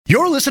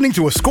You're listening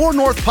to a Score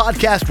North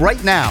podcast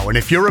right now, and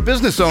if you're a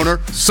business owner,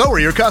 so are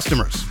your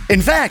customers.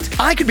 In fact,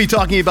 I could be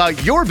talking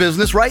about your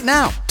business right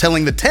now,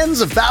 telling the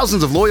tens of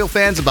thousands of loyal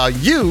fans about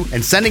you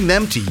and sending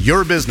them to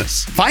your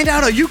business. Find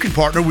out how you can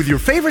partner with your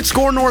favorite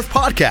Score North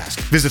podcast.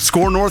 Visit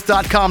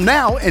scorenorth.com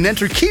now and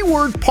enter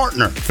keyword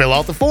partner. Fill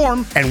out the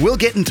form, and we'll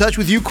get in touch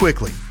with you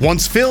quickly.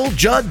 Once Phil,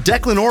 Judd,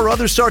 Declan, or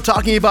others start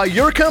talking about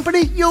your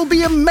company, you'll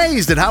be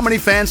amazed at how many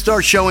fans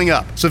start showing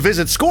up. So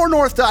visit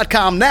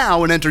scorenorth.com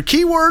now and enter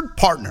keyword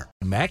partner.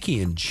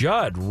 Mackey and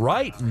Judd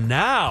right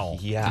now.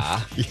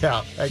 Yeah.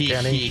 Yeah. Hey,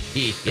 Kenny.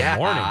 Good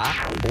morning.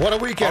 What a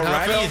weekend,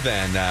 huh, Alrighty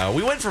Phil? then.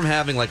 We went from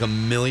having like a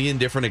million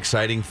different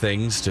exciting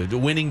things to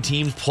winning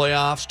teams,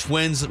 playoffs,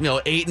 Twins,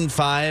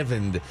 8-5,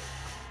 and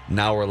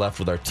now we're left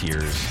with our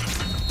tears.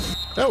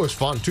 That was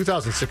fun.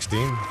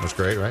 2016 was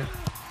great, right?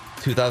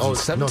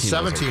 2017 no,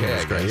 17 was,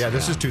 was great. Yeah,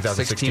 this is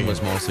 2016. 16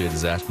 was mostly a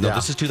disaster. No, Yeah.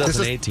 this is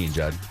 2018,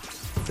 Judd.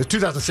 It's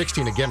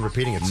 2016 again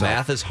repeating itself.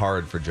 Math is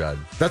hard for Judd.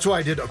 That's why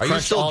I did Are you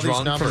crunch still all these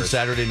drunk numbers. from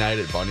Saturday night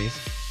at Bunny's?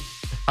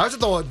 I was at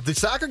the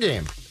soccer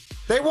game.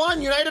 They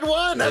won. United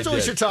won. That's what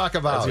we should talk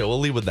about. Let's go. We'll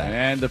leave with that.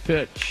 And the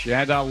pitch,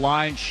 and a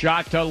line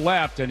shot to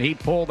left, and he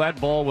pulled that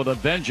ball with a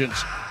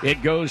vengeance.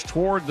 It goes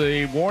toward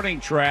the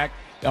warning track.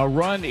 A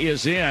run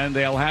is in.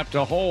 They'll have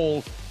to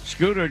hold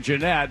Scooter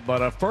Gennett,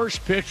 but a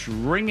first pitch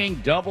ringing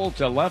double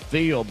to left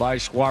field by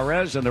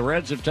Suarez, and the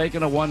Reds have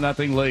taken a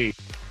 1-0 lead.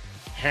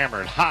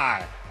 Hammered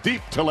high,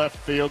 deep to left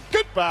field.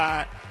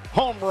 Goodbye.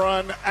 Home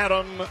run,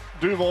 Adam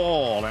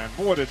Duvall. And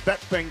boy, did that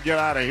thing get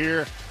out of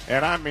here.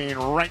 And I mean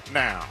right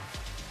now.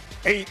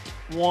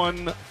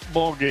 8-1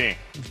 ball game.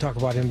 We talk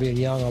about him being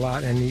young a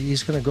lot, and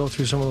he's going to go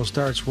through some of those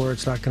starts where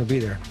it's not going to be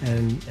there.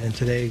 And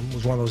today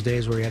was one of those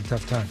days where he had a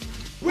tough time.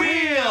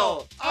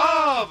 Wheel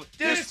of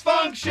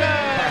Dysfunction!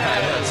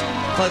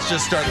 Let's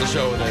just start the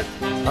show with it.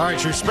 All right,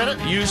 should we spin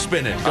it? You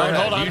spin it. Go All right,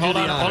 ahead. hold on, You hold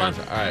do on, the hold on.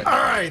 honors. All right. All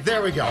right,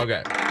 there we go.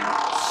 Okay.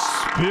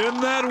 Spin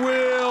that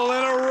wheel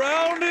and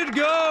around it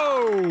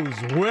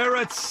goes. Where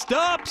it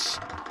stops,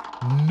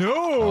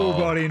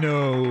 nobody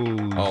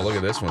knows. Oh, look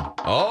at this one.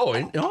 Oh,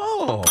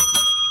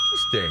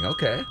 interesting.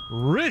 Okay.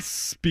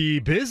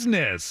 Rispy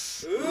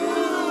business.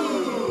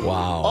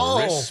 Wow. Oh.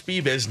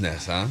 Rispy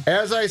business, huh?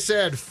 As I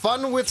said,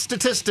 fun with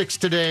statistics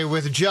today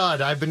with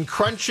Judd. I've been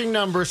crunching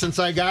numbers since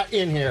I got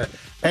in here,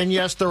 and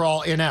yes, they're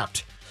all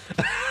inept.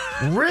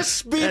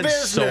 Rispy And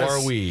business. so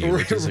are we,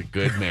 which is a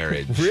good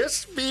marriage.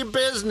 Rispy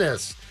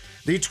business.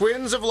 The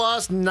Twins have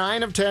lost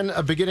 9 of 10,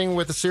 beginning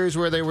with a series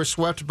where they were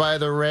swept by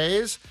the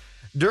Rays.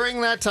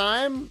 During that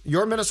time,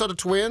 your Minnesota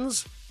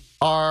Twins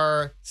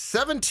are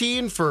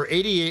 17 for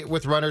 88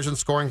 with runners in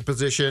scoring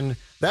position.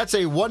 That's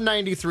a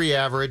 193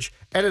 average,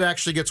 and it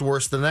actually gets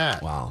worse than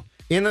that. Wow.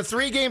 In the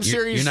 3-game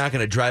series... You're not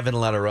going to drive in a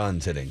lot of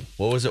runs hitting.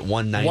 What was it,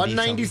 190?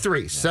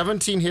 193.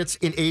 17 hits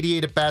in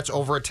 88 at-bats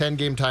over a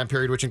 10-game time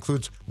period, which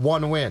includes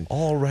 1 win.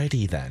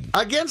 Alrighty then.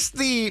 Against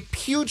the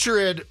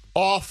putrid,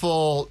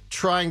 awful,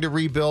 trying to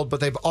rebuild,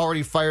 but they've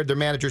already fired their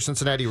manager,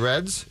 Cincinnati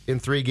Reds, in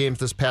 3 games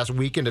this past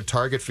weekend at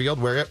Target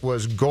Field, where it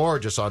was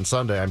gorgeous on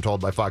Sunday, I'm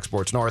told by Fox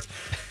Sports North.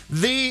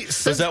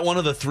 Is that one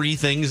of the 3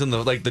 things in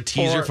the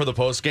teaser for the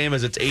postgame?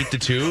 Is it's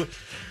 8-2?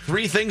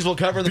 3 things we'll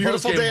cover in the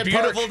postgame.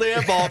 Beautiful day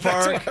at ballpark.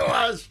 That's what it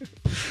was.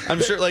 I'm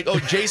sure,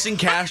 Jason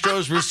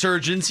Castro's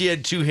resurgence. He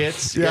had 2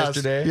 hits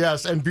yesterday.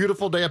 Yes, and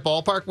beautiful day at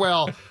ballpark.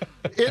 Well,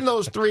 in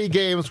those 3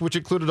 games, which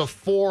included a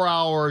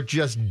 4-hour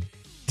just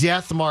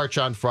death march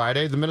on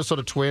Friday, the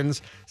Minnesota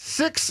Twins,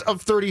 6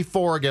 of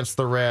 34 against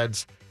the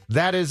Reds.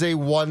 That is a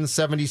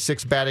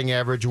 176 batting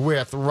average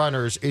with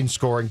runners in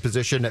scoring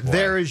position. Boy.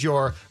 There is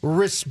your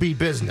rispy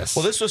business.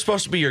 Well, this was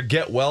supposed to be your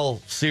get well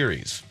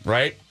series,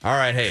 right? All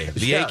right, hey,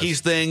 the Yankees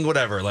thing,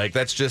 whatever.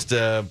 That's just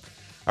all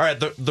right,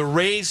 the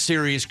Rays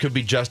series could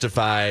be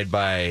justified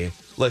by,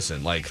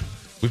 listen,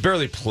 we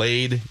barely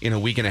played in a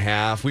week and a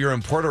half. We were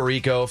in Puerto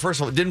Rico.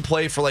 First of all, didn't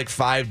play for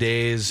 5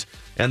 days,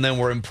 and then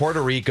we're in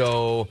Puerto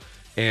Rico,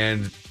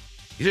 and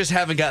you just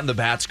haven't gotten the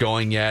bats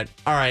going yet.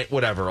 All right,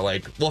 whatever.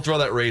 We'll throw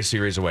that Rays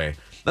series away.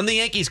 Then the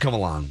Yankees come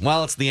along.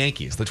 Well, it's the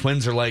Yankees. The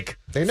Twins are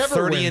they never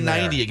 30 and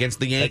 90 there. against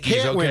the Yankees.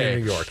 They can't win in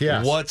New York,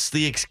 yes. What's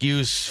the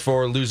excuse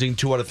for losing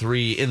 2 out of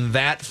 3 in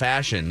that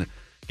fashion?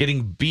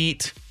 Getting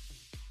beat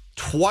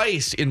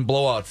twice in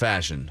blowout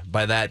fashion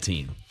by that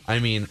team. I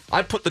mean,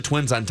 I put the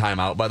Twins on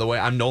timeout, by the way.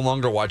 I'm no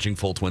longer watching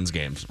full Twins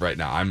games right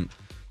now.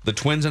 The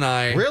Twins and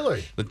I...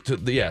 Really?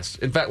 Yes.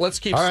 In fact, let's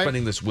keep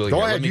spinning this wheel.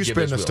 Go ahead, you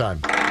spin this time.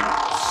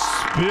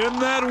 Spin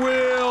that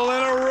wheel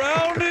and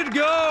around it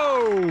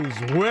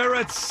goes. Where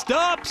it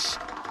stops,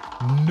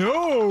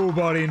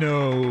 nobody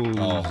knows.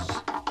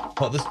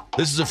 Oh,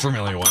 this is a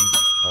familiar one.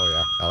 Oh,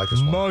 yeah. I like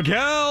this one.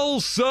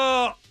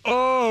 Magalsa.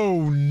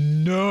 Oh,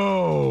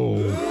 no.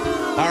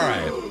 All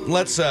right.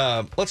 Let's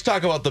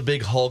talk about the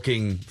big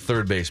hulking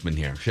third baseman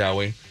here, shall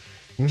we?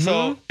 Mm-hmm.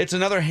 So, it's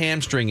another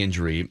hamstring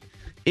injury.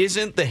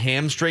 isn't the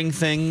hamstring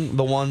thing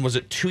the one, was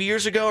it 2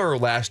 years ago or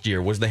last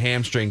year, was the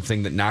hamstring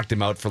thing that knocked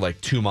him out for like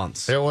 2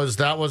 months?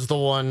 That was the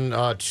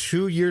one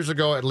 2 years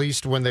ago, at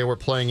least, when they were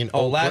playing in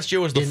Oakland. Last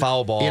year was the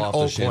foul ball in off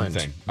Oakland. the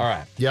shin thing. All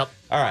right. Yep.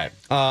 All right.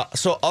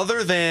 So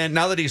other than,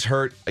 now that he's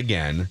hurt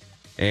again,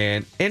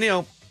 and you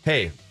know,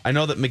 hey, I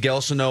know that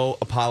Miguel Sano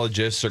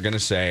apologists are going to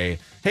say,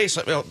 hey,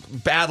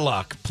 bad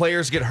luck.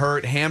 Players get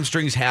hurt.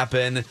 Hamstrings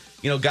happen.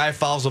 You know, guy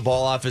fouls the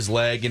ball off his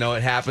leg. You know,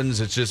 it happens.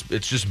 It's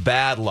just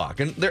bad luck.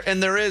 And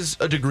there is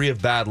a degree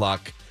of bad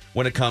luck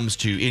when it comes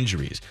to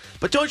injuries.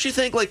 But don't you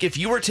think, like, if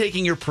you were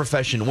taking your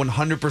profession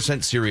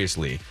 100%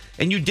 seriously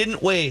and you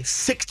didn't weigh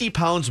 60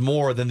 pounds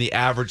more than the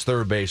average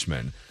third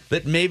baseman,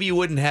 that maybe you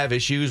wouldn't have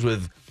issues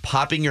with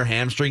popping your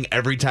hamstring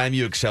every time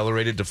you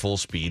accelerated to full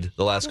speed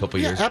the last couple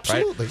years?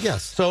 Absolutely, right?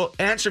 yes. So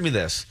answer me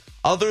this.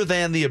 Other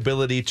than the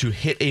ability to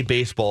hit a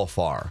baseball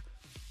far,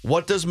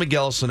 what does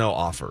Miguel Sano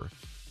offer?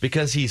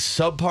 Because he's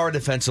subpar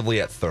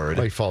defensively at third.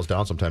 Well, he falls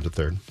down sometimes at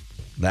third.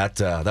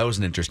 That was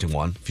an interesting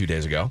one a few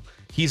days ago.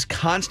 He's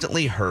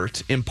constantly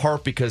hurt, in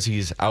part because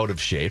he's out of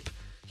shape.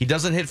 He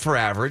doesn't hit for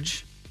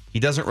average. He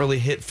doesn't really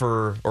hit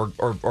for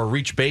or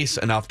reach base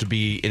enough to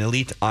be an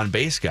elite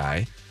on-base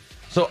guy.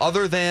 So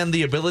other than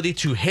the ability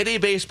to hit a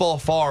baseball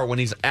far when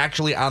he's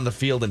actually on the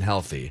field and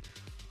healthy,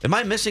 am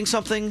I missing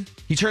something?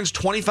 He turns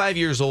 25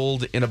 years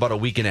old in about a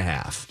week and a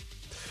half.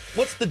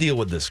 What's the deal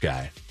with this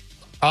guy?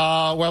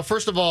 Well,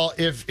 first of all,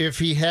 if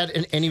he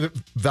had any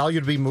value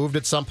to be moved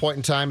at some point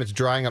in time, it's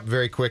drying up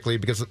very quickly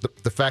because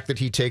the fact that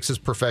he takes his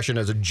profession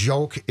as a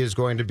joke is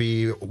going to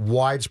be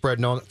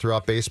widespread known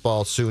throughout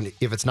baseball soon,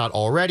 if it's not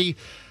already.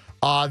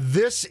 I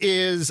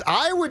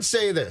would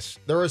say this.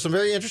 There are some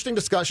very interesting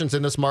discussions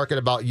in this market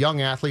about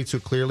young athletes who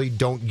clearly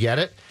don't get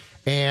it.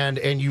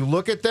 And you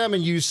look at them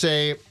and you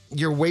say,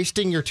 you're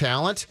wasting your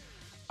talent.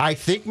 I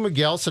think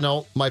Miguel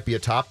Sano might be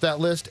atop that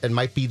list and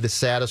might be the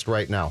saddest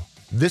right now.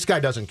 This guy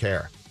doesn't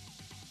care.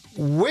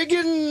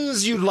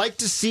 Wiggins, you'd like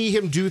to see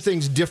him do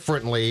things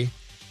differently,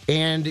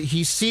 and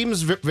he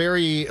seems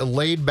very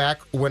laid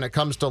back when it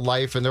comes to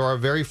life, and there are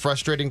very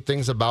frustrating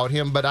things about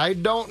him, but I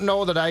don't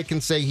know that I can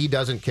say he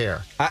doesn't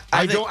care.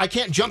 I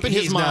can't jump in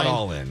his mind. He's not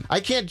all in. I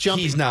can't jump.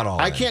 He's not all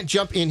in. I can't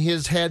jump in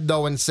his head,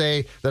 though, and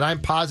say that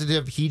I'm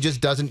positive he just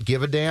doesn't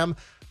give a damn.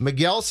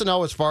 Miguel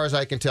Sano, as far as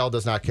I can tell,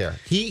 does not care.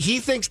 He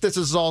thinks this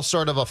is all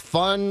sort of a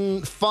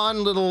fun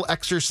little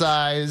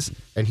exercise,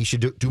 and he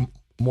should do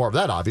more of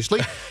that,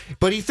 obviously.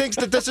 But he thinks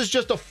that this is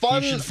just a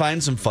fun... You should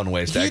find some fun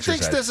ways to exercise.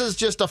 He thinks this is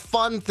just a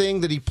fun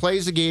thing that he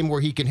plays a game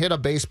where he can hit a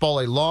baseball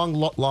a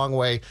long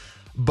way.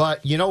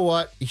 But you know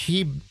what?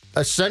 He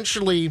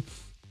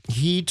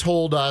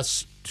told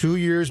us 2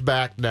 years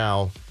back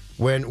now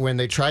when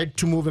they tried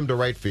to move him to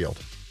right field,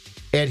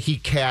 and he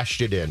cashed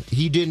it in.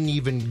 He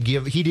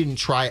didn't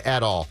try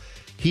at all.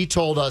 He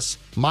told us,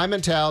 my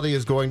mentality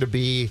is going to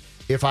be,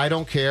 if I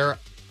don't care,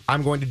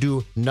 I'm going to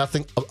do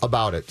nothing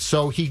about it.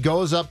 So he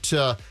goes up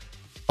to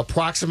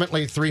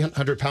approximately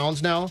 300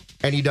 pounds now,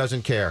 and he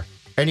doesn't care.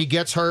 And he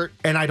gets hurt,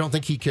 and I don't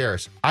think he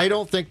cares. I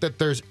don't think that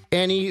there's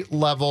any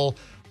level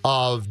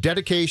of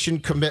dedication,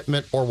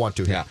 commitment, or want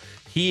to him. Yeah.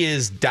 He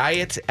is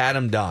diet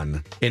Adam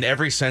Dunn in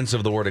every sense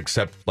of the word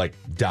except like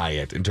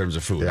diet in terms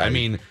of food. Yeah, I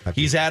mean,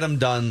 he's Adam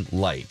Dunn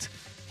light.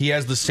 He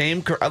has the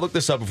same... I looked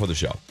this up before the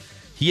show.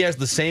 He has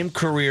the same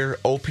career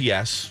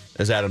OPS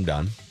as Adam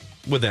Dunn,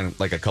 within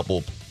like a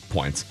couple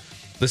points.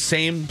 The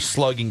same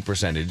slugging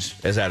percentage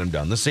as Adam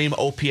Dunn. The same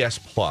OPS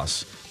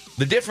plus.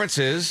 The difference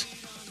is,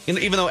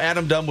 even though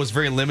Adam Dunn was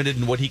very limited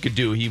in what he could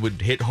do, he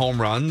would hit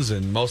home runs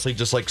and mostly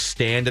just like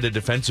stand at a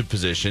defensive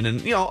position.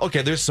 And, you know,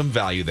 okay, there's some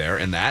value there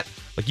in that.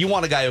 Like, you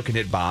want a guy who can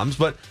hit bombs,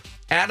 but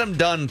Adam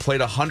Dunn played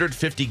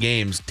 150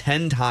 games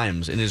 10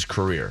 times in his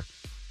career.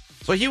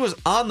 So he was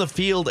on the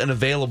field and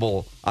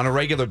available on a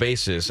regular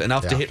basis,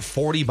 enough to hit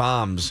 40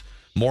 bombs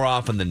more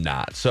often than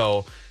not.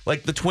 So,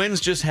 like, the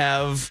Twins just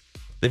have...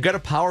 They've got a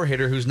power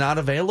hitter who's not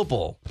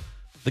available.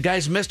 The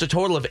guy's missed a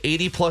total of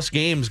 80-plus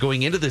games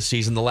going into this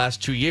season the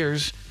last 2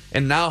 years.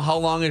 And now, how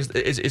long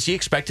is he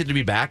expected to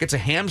be back? It's a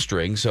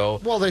hamstring, so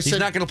he's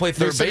not going to play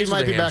third base. He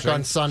might be back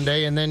on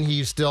Sunday, and then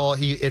he still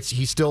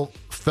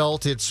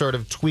felt it sort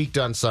of tweaked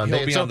on Sunday.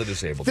 He'll be on the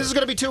disabled. This is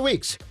going to be 2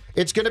 weeks.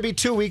 It's going to be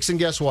 2 weeks, and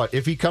guess what?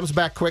 If he comes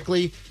back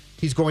quickly,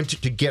 he's going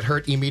to get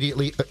hurt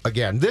immediately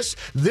again. This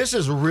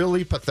is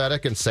really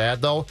pathetic and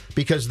sad, though,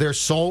 because there's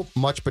so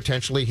much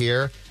potentially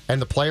here, and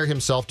the player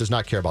himself does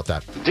not care about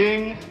that.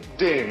 Ding,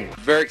 ding.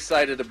 Very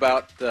excited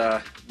about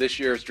this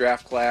year's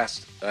draft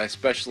class,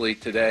 especially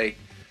today.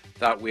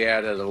 Thought we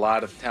added a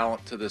lot of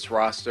talent to this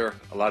roster,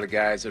 a lot of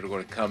guys that are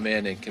going to come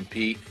in and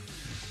compete.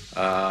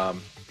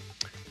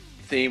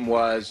 Theme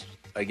was,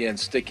 again,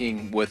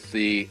 sticking with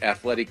the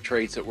athletic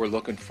traits that we're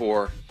looking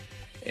for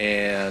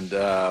and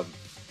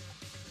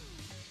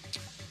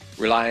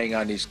relying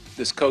on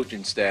this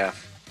coaching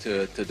staff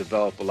to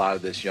develop a lot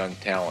of this young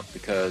talent,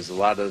 because a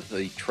lot of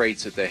the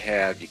traits that they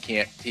have, you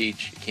can't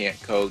teach, you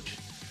can't coach,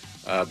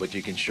 but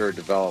you can sure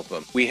develop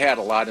them. We had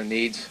a lot of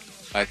needs.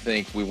 I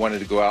think we wanted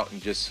to go out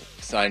and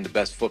just sign the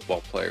best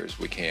football players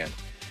we can.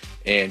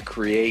 and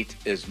create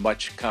as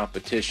much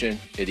competition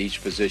at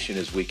each position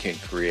as we can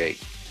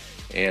create.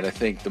 And I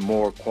think the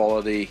more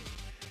quality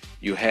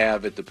you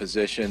have at the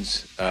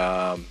positions,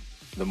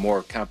 the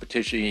more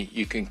competition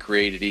you can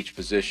create at each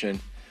position,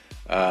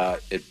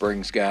 it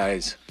brings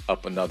guys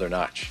up another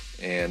notch.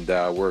 And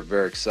we're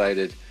very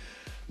excited,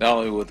 not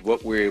only with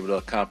what we're able to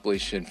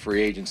accomplish in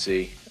free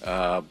agency,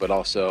 but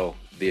also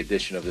the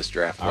addition of this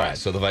draft class. All right,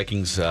 so the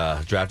Vikings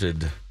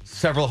drafted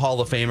several Hall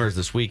of Famers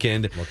this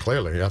weekend. Well,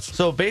 clearly, yes.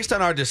 So based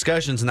on our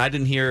discussions, and I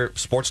didn't hear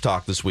sports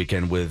talk this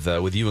weekend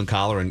with you and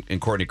Collar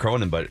and Courtney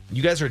Cronin, but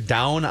you guys are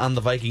down on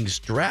the Vikings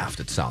draft,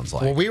 it sounds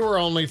like. Well, we were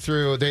only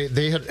through,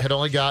 they had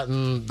only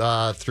gotten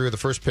through the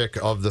first pick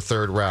of the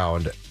third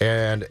round.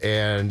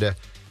 And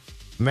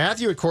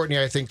Matthew and Courtney,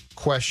 I think,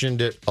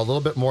 questioned it a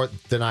little bit more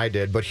than I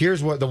did. But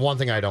here's the one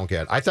thing I don't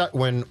get. I thought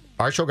when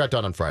our show got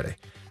done on Friday,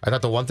 I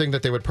thought the one thing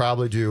that they would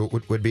probably do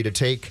would be to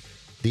take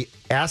the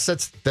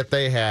assets that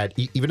they had,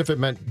 even if it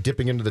meant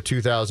dipping into the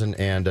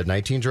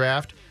 2019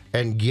 draft,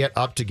 and get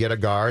up to get a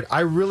guard. I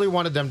really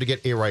wanted them to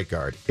get a right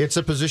guard. It's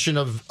a position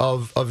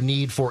of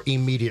need for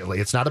immediately.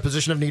 It's not a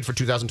position of need for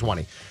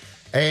 2020.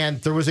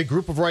 And there was a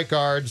group of right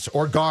guards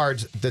or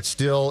guards that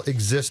still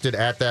existed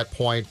at that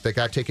point that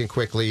got taken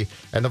quickly.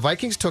 And the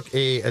Vikings took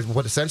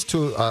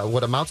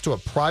what amounts to a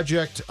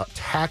project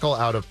tackle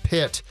out of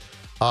Pitt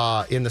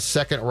in the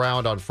second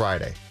round on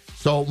Friday.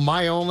 So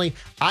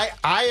I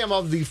am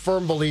of the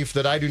firm belief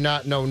that I do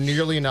not know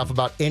nearly enough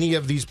about any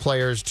of these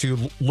players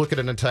to look at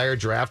an entire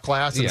draft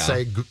class and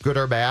say good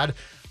or bad.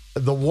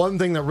 The one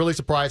thing that really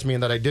surprised me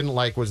and that I didn't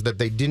like was that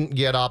they didn't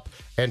get up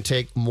and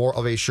take more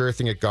of a sure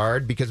thing at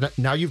guard, because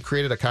now you've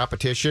created a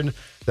competition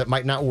that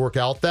might not work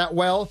out that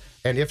well.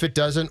 And if it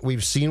doesn't,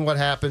 we've seen what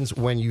happens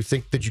when you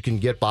think that you can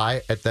get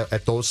by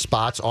at those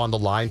spots on the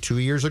line 2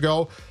 years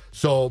ago.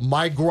 So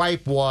my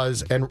gripe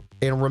was and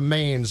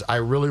remains, I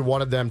really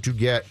wanted them to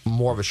get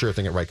more of a sure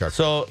thing at right guard.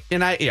 So,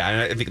 and I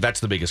think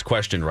that's the biggest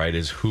question, right?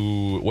 Is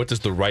what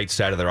does the right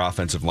side of their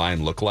offensive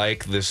line look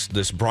like?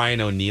 This Brian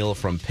O'Neill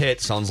from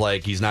Pitt sounds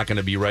like he's not going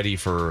to be ready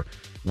for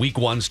week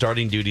one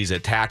starting duties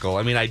at tackle.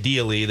 I mean,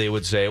 ideally they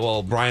would say,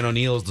 well, Brian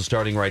O'Neill is the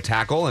starting right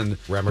tackle and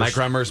Mike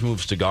Remmers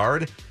moves to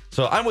guard.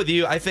 So I'm with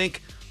you. I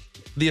think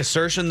the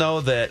assertion,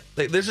 though, that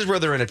this is where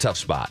they're in a tough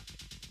spot.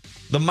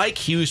 The Mike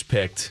Hughes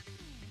pick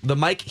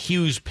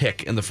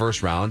in the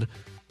first round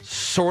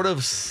sort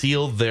of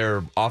sealed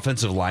their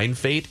offensive line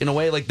fate in a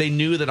way. Like, they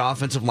knew that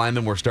offensive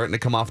linemen were starting to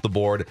come off the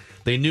board.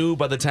 They knew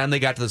by the time they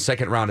got to the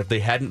second round, if they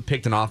hadn't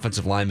picked an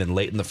offensive lineman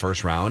late in the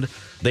first round,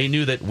 they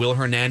knew that Will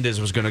Hernandez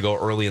was going to go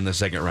early in the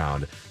second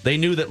round. They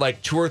knew that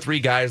like 2 or 3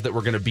 guys that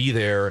were going to be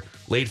there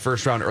late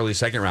first round, early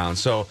second round.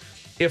 So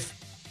if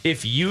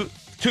you,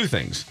 2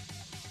 things.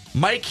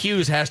 Mike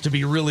Hughes has to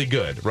be really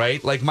good,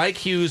 right? Like, Mike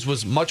Hughes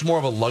was much more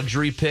of a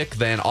luxury pick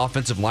than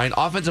offensive line.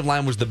 Offensive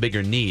line was the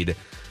bigger need,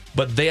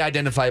 but they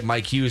identified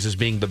Mike Hughes as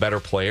being the better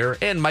player,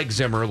 and Mike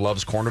Zimmer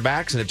loves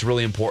cornerbacks, and it's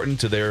really important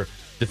to their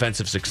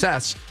defensive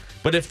success.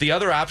 But if the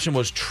other option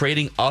was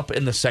trading up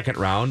in the second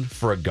round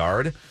for a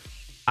guard,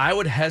 I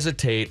would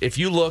hesitate. If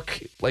you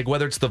look, like,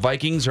 whether it's the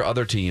Vikings or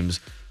other teams,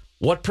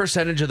 what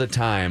percentage of the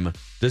time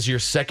does your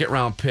second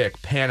round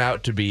pick pan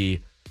out to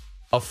be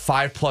a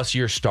 5+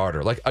 year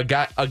starter, like a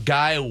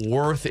guy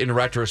worth in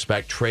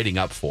retrospect trading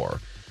up for?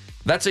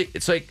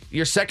 It's like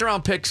your second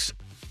round picks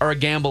are a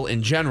gamble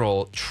in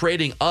general.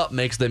 Trading up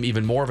makes them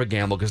even more of a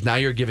gamble because now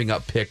you're giving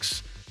up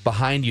picks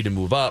behind you to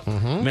move up. I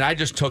mean, I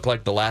just took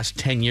like the last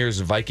 10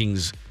 years of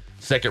Vikings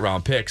second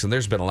round picks, and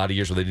there's been a lot of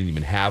years where they didn't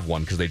even have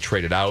one because they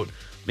traded out.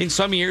 I mean,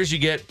 some years you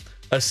get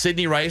a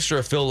Sidney Rice or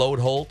a Phil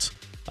Lodeholt.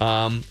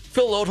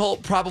 Phil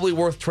Lodeholt probably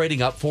worth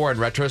trading up for in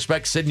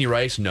retrospect. Sidney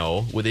Rice,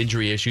 no, with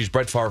injury issues.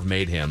 Brett Favre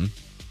made him.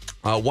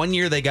 One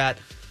year they got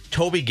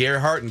Toby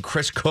Gerhart and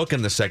Chris Cook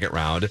in the second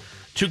round.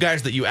 2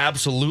 guys that you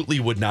absolutely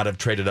would not have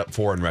traded up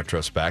for in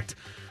retrospect.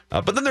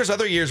 But then there's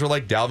other years where,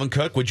 like Dalvin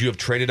Cook, would you have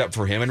traded up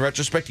for him in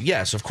retrospect?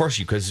 Yes, of course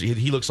you, because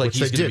he looks like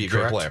he's going to be a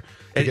great player.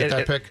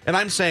 That pick. And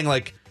I'm saying,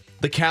 like,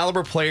 the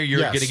caliber player you're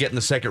going to get in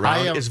the second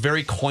round is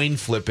very coin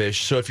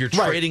flippish. So if you're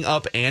trading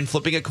up and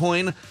flipping a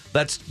coin,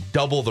 that's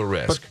double the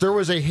risk. But there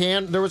was a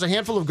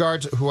handful of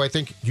guards who I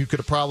think you could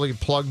have probably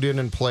plugged in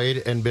and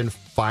played and been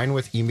fine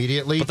with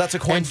immediately. But that's a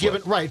coin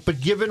flip. But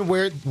given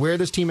where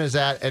this team is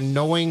at and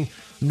knowing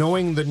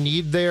the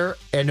need there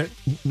and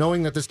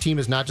knowing that this team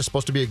is not just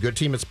supposed to be a good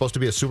team, it's supposed to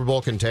be a Super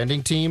Bowl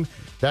contending team,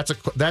 that's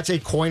a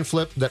coin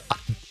flip, that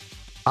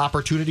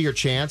opportunity or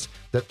chance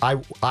that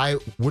I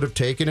would have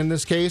taken in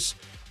this case.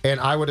 And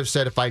I would have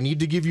said, if I need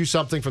to give you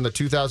something from the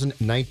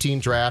 2019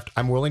 draft,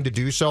 I'm willing to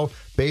do so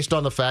based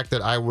on the fact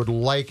that I would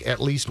like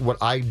at least what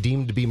I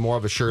deem to be more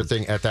of a sure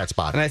thing at that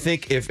spot. And I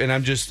think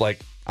I'm just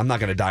like, I'm not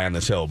going to die on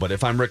this hill, but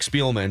if I'm Rick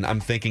Spielman, I'm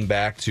thinking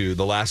back to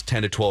the last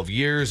 10 to 12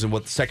 years and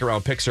what the second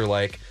round picks are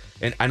like.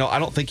 And I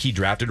don't think he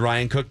drafted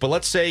Ryan Cook, but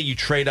let's say you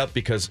trade up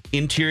because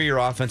interior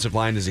offensive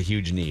line is a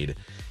huge need.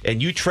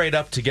 And you trade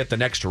up to get the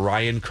next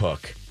Ryan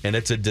Cook, and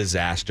it's a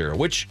disaster,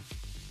 which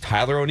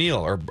Tyler O'Neill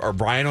or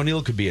Brian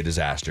O'Neill could be a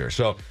disaster.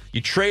 So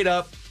you trade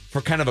up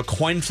for kind of a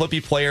coin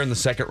flippy player in the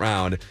second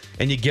round,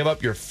 and you give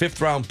up your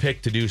 5th round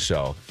pick to do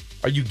so,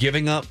 are you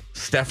giving up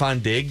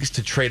Stephon Diggs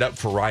to trade up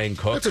for Ryan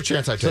Cook? That's a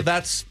chance I take.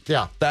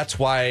 So that's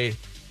why.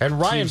 And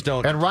Ryan teams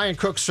don't. And Ryan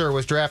Cook, sir,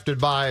 was drafted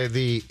by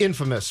the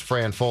infamous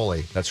Fran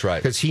Foley. That's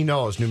right. Because he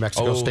knows New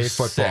Mexico State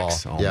football.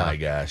 Oh my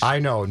gosh. I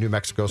know New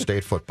Mexico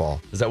State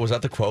football. Was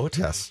that the quote?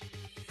 Yes.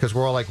 Because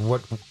we're all like,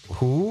 what?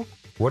 Who?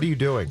 What are you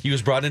doing? He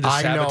was brought in to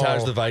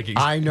sabotage the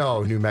Vikings. I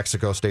know New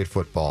Mexico State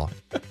football.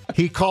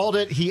 He called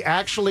it. He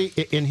actually,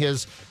 in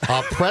his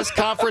press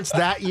conference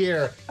that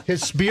year,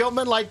 his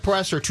Spielman-like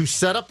presser to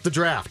set up the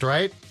draft,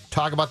 right?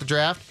 Talk about the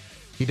draft.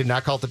 He did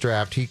not call it the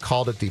draft. He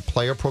called it the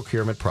player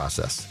procurement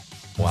process.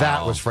 Wow.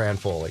 That was Fran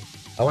Foley.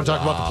 I want to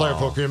talk about the player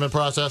procurement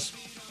process.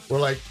 We're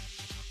like,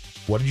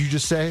 what did you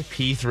just say?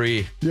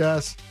 P3.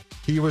 Yes.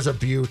 He was a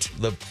beaut.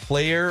 The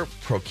player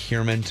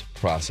procurement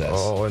process.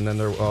 Oh, and then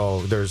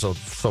there's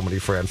so many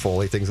Fran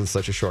Foley things in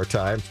such a short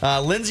time.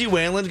 Lindsay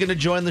Whalen's going to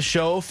join the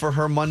show for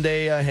her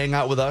Monday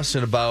hangout with us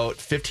in about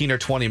 15 or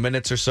 20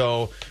 minutes or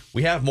so.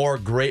 We have more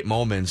great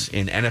moments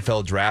in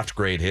NFL draft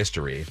grade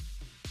history.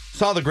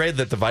 Saw the grade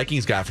that the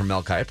Vikings got from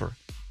Mel Kiper.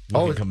 We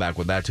can come back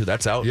with that, too.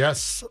 That's out.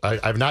 Yes.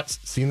 I've not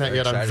seen that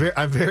yet.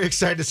 I'm very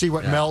excited to see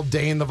what Mel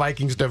Dane the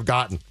Vikings have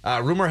gotten.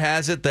 Rumor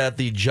has it that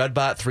the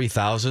Judbot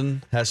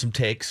 3000 has some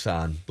takes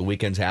on the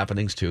weekend's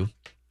happenings, too.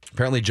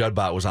 Apparently,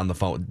 Judbot was on the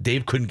phone.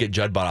 Dave couldn't get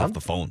Judbot off the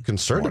phone.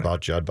 Concerned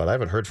about Judbot. I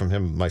haven't heard from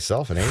him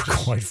myself in ages.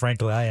 Quite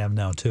frankly, I am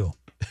now, too.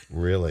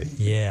 Really?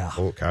 Yeah.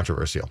 Oh,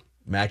 controversial.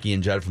 Mackie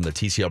and Judd from the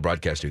TCL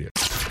broadcast studio.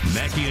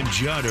 Mackie and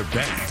Judd are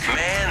back.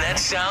 Man, that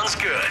sounds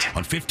good.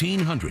 On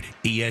 1500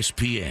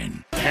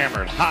 ESPN.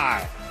 Hammered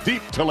high,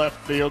 deep to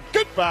left field.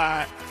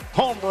 Goodbye.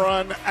 Home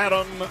run,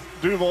 Adam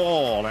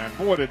Duvall. And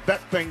boy, did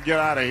that thing get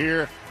out of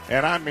here.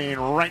 And I mean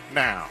right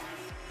now.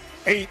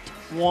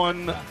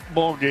 8-1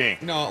 ball game.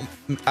 No,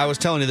 I was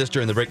telling you this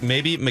during the break.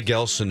 Maybe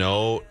Miguel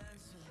Sano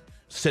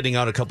sitting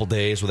out a couple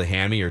days with a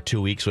hammy or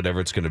 2 weeks, whatever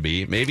it's going to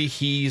be. Maybe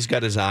he's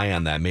got his eye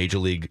on that major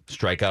league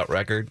strikeout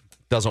record.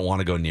 Doesn't want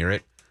to go near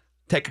it.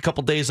 Take a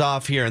couple days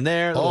off here and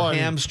there, a little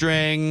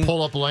hamstring.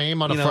 Pull up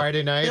lame on a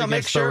Friday night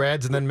against the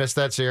Reds and then miss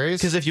that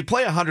series. Because if you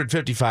play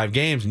 155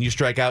 games and you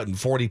strike out in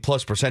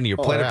 40+% of your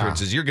plate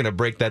appearances, you're going to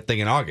break that thing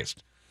in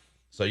August.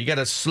 So you got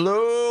to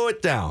slow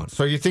it down.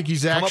 So you think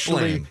he's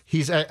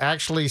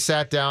actually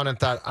sat down and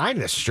thought, I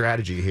need a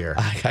strategy here.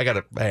 I got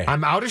to. Hey,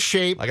 I'm out of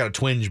shape. I got a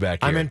twinge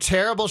back here. I'm in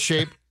terrible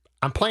shape.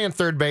 I'm playing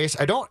third base.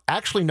 I don't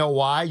actually know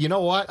why. You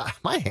know what?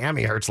 My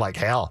hammy hurts like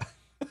hell.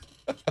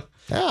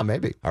 Yeah,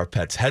 maybe. Our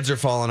pets' heads are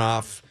falling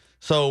off.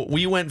 So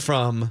we went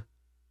from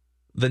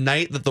the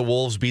night that the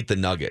Wolves beat the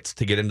Nuggets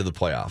to get into the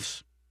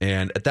playoffs.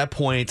 And at that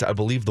point, I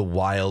believe the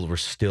Wild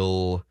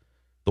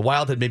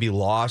had maybe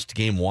lost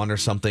game 1 or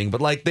something,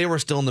 but like they were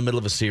still in the middle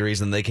of a series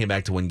and they came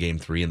back to win game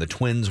 3. And the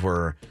Twins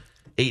were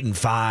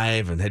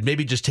 8-5 and had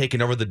maybe just taken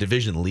over the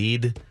division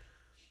lead.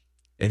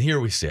 And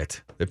here we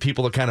sit. The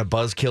people are kind of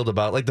buzzkilled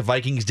about, like the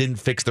Vikings didn't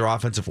fix their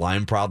offensive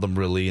line problem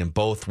really, and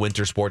both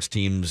winter sports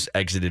teams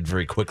exited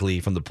very quickly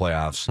from the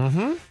playoffs.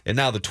 Mm-hmm. And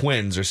now the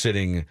Twins are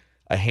sitting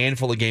a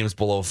handful of games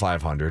below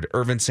 500.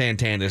 Irvin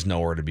Santana is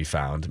nowhere to be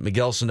found.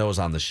 Miguel Sano is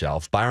on the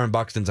shelf. Byron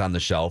Buxton's on the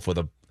shelf with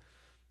a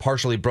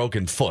partially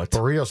broken foot.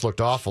 Barrios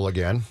looked awful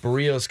again.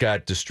 Barrios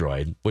got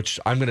destroyed, which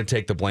I'm going to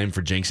take the blame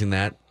for jinxing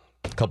that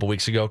a couple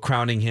weeks ago,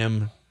 crowning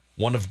him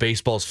one of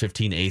baseball's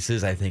 15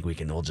 aces. I think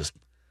we'll just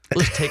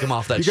take him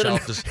off that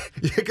shelf.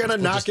 You're going to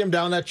knock him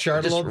down that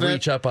chart a little bit?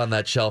 Reach up on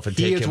that shelf and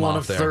take him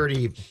off there. He is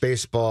one of 30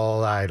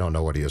 baseball. I don't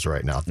know what he is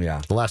right now.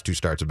 Yeah. The last 2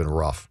 starts have been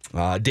rough.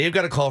 Dave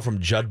got a call from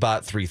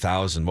Judbot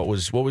 3000. What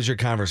was your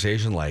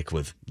conversation like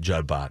with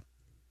Judbot?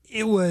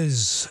 It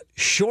was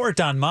short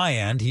on my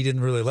end. He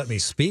didn't really let me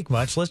speak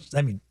much.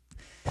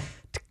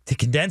 To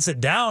condense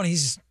it down,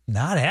 he's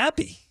not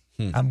happy.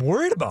 I'm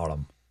worried about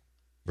him.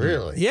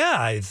 Really?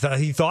 Yeah,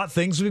 he thought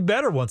things would be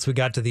better once we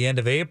got to the end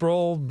of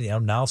April.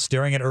 Now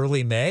staring at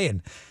early May,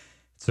 and it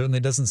certainly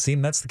doesn't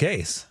seem that's the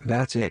case.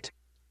 That's it.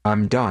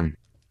 I'm done.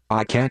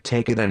 I can't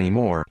take it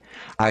anymore.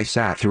 I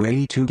sat through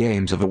 82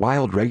 games of a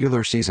wild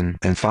regular season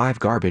and 5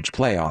 garbage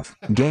playoff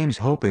games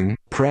hoping,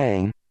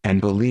 praying,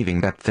 and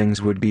believing that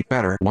things would be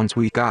better once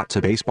we got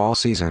to baseball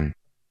season.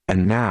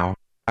 And now,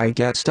 I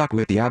get stuck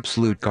with the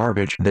absolute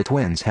garbage the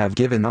Twins have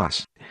given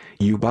us.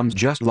 You bums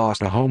just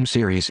lost a home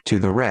series to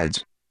the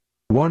Reds.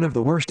 One of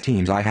the worst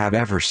teams I have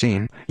ever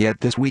seen,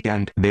 yet this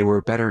weekend they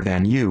were better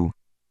than you.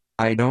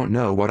 I don't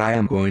know what I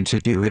am going to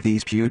do if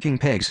these puking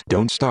pigs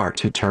don't start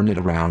to turn it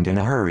around in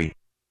a hurry.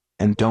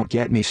 And don't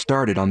get me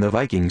started on the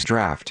Vikings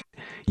draft.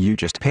 You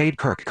just paid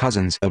Kirk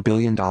Cousins $1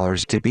 billion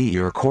to be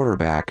your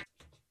quarterback.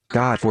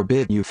 God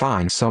forbid you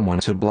find someone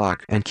to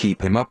block and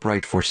keep him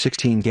upright for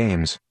 16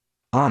 games.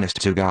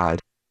 Honest to God,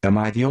 am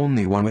I the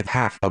only one with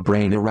half a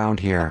brain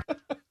around here?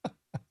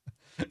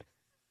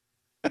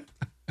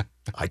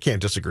 I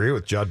can't disagree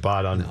with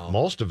Judbot on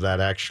most of that,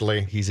 actually.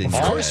 Of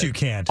course you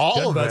can't.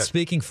 All of Judbot's it.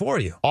 speaking for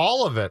you.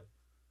 All of it.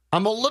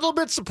 I'm a little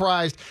bit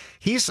surprised.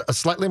 He's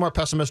slightly more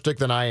pessimistic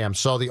than I am.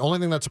 So the only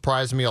thing that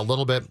surprised me a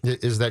little bit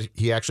is that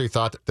he actually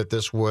thought that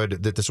this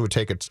would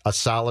take a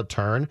solid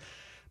turn,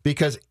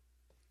 because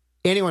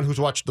anyone who's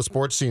watched the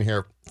sports scene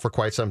here for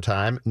quite some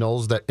time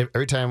knows that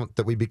every time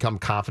that we become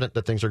confident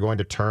that things are going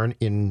to turn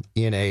in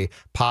a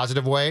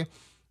positive way,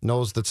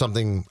 knows that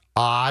something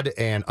odd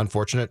and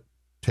unfortunate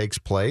takes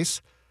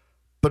place.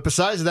 But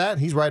besides that,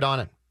 he's right on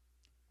it.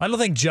 I don't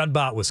think Judd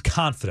Bott was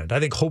confident. I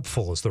think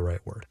hopeful is the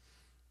right word.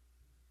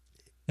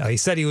 Now, he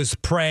said he was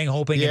praying,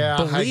 hoping, and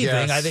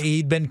believing. I think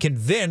he'd been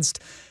convinced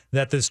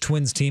that this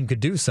Twins team could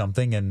do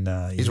something. And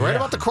he's right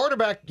about the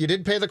quarterback. You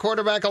did pay the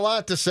quarterback a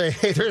lot to say,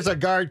 hey, there's a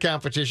guard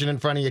competition in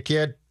front of you,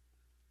 kid.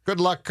 Good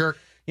luck, Kirk.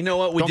 You know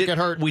what? Don't get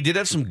hurt. We did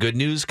have some good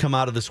news come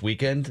out of this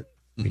weekend,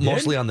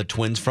 mostly on the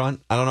Twins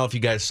front. I don't know if you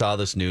guys saw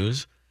this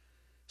news.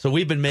 So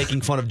we've been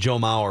making fun of Joe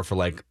Mauer for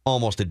like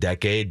almost a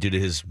decade due to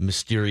his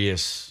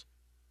mysterious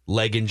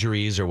leg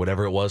injuries or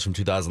whatever it was from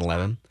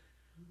 2011.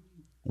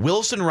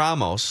 Wilson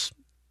Ramos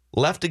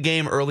left a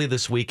game early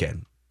this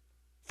weekend.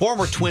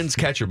 Former Twins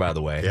catcher, by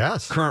the way.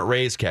 Yes. Current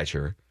Rays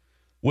catcher.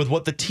 With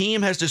what the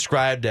team has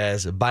described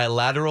as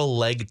bilateral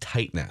leg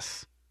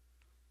tightness.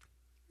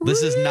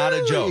 This is not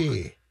a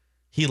joke.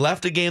 He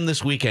left a game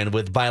this weekend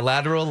with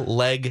bilateral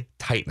leg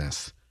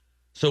tightness.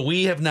 So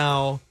we have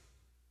now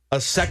a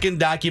second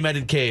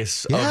documented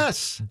case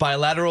of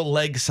bilateral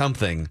leg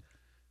something.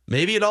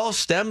 Maybe it all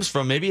stems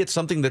from, maybe it's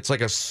something that's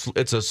like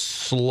it's a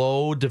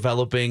slow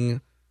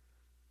developing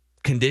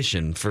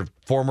condition for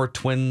former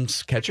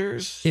Twins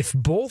catchers. If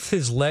both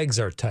his legs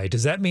are tight,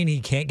 does that mean he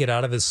can't get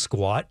out of his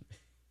squat?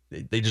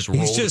 They just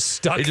rolled. He's just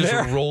stuck there. They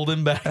just rolled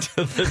him back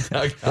to the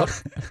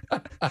dugout.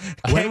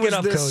 Can't get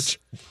up, coach.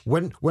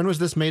 When was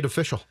this made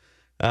official?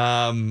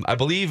 I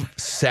believe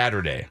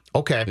Saturday.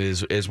 Okay,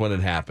 is when it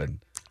happened.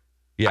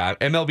 Yeah,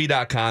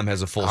 MLB.com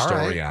has a full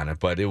story on it,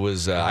 but it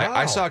was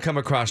I saw it come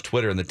across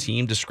Twitter, and the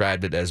team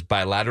described it as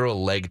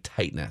bilateral leg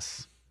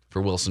tightness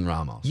for Wilson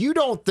Ramos. You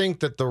don't think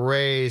that the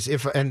Rays,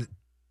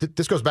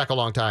 this goes back a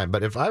long time,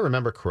 but if I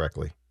remember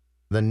correctly,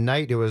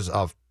 it was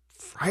a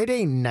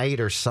Friday night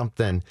or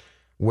something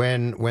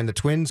when the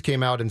Twins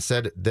came out and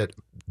said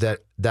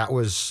that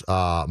was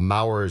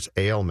Mauer's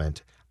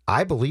ailment.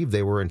 I believe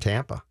they were in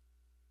Tampa.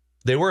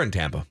 They were in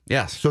Tampa,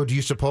 yes. So do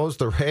you suppose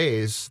the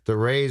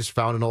Rays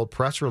found an old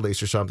press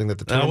release or something that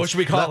the Twins what should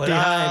we call it?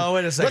 behind?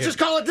 Wait a second. Let's just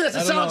call it this.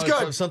 It sounds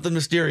good. Something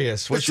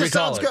mysterious. What should we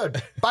call it? Sounds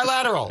good.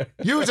 Bilateral.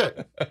 Use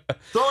it.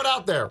 Throw it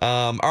out there.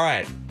 All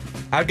right.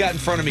 I've got in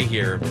front of me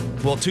here,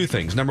 well, two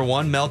things. Number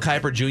one, Mel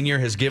Kiper Jr.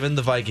 has given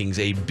the Vikings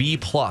a B+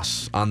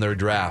 on their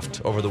draft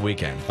over the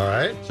weekend. All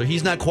right. So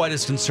he's not quite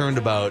as concerned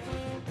about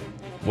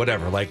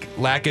whatever, like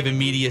lack of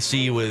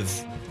immediacy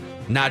with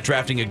not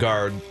drafting a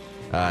guard.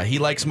 He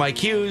likes Mike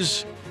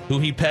Hughes, who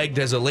he pegged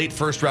as a late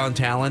first-round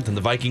talent, and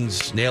the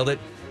Vikings nailed it.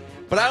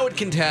 But I would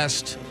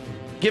contest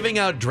giving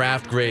out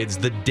draft grades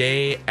the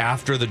day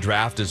after the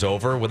draft is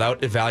over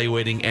without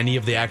evaluating any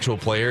of the actual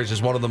players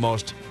is one of the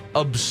most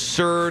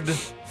absurd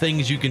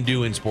things you can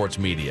do in sports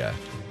media.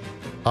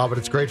 But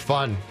it's great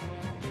fun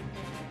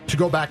to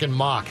go back and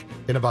mock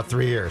in about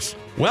 3 years.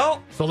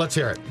 Well, so let's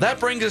hear it. That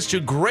brings us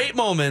to great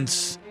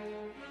moments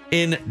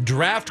in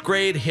draft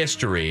grade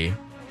history.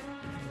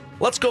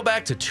 Let's go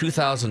back to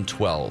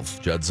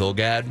 2012, Judd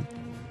Zulgad,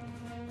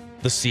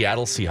 the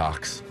Seattle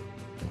Seahawks,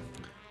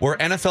 where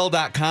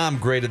NFL.com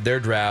graded their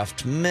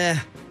draft, a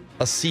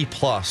C+,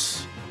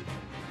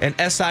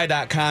 and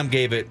SI.com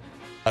gave it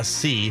a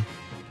C,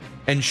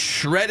 and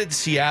shredded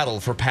Seattle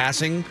for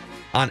passing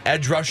on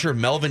edge rusher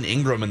Melvin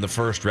Ingram in the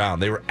first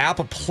round. They were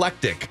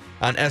apoplectic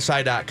on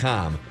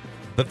SI.com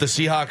that the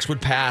Seahawks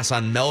would pass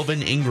on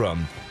Melvin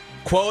Ingram.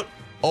 Quote,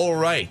 "All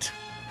right.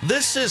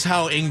 This is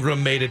how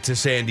Ingram made it to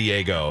San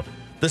Diego.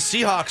 The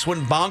Seahawks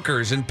went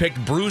bonkers and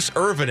picked Bruce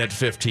Irvin at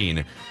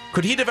 15.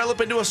 Could he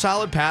develop into a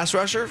solid pass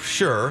rusher?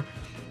 Sure.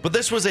 But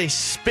this was a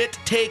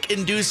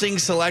spit-take-inducing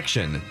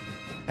selection.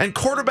 And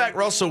quarterback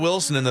Russell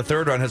Wilson in the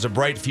third round has a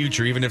bright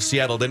future, even if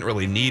Seattle didn't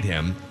really need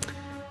him.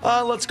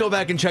 Let's go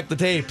back and check the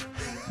tape.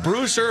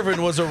 Bruce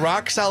Irvin was a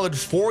rock-solid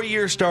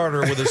 4-year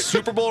starter with a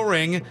Super Bowl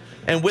ring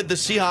and with the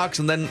Seahawks,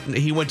 and then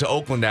he went to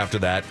Oakland after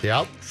that.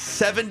 Yep.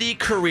 70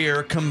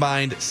 career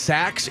combined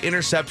sacks,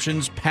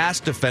 interceptions, pass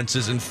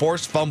defenses, and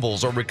forced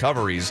fumbles or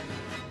recoveries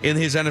in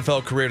his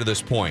NFL career to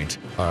this point.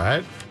 All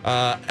right.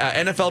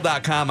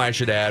 NFL.com, I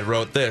should add,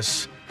 wrote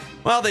this.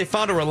 Well, they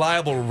found a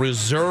reliable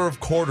reserve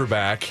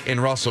quarterback in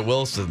Russell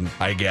Wilson,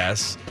 I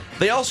guess.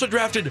 They also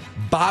drafted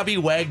Bobby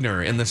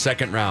Wagner in the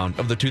second round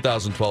of the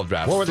 2012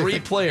 draft. Three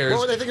players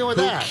what were they thinking with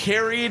who that?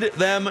 carried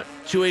them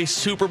to a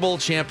Super Bowl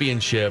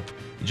championship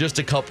just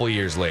a couple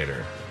years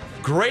later.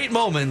 Great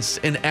moments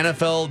in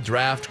NFL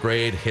draft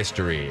grade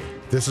history.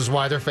 This is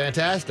why they're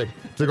fantastic.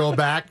 To go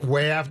back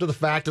way after the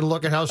fact and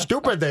look at how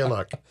stupid they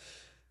look.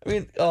 I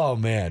mean, oh,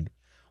 man.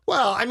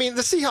 Well, I mean,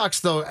 the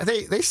Seahawks, though,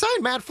 they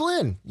signed Matt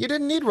Flynn. You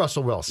didn't need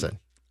Russell Wilson.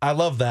 I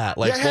love that.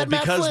 Like, well,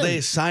 because they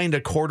signed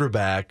a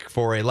quarterback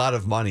for a lot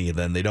of money,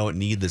 then they don't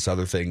need this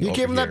other thing. You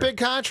gave him that big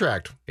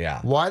contract. Yeah.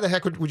 Why the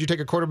heck would you take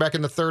a quarterback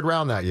in the third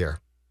round that year?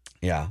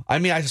 Yeah. I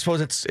mean, I suppose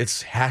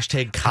it's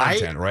hashtag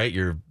content, right?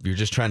 You're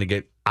just trying to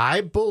get.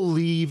 I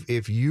believe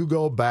if you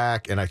go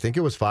back, and I think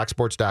it was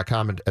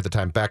FoxSports.com at the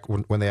time, back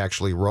when they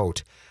actually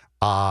wrote,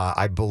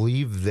 I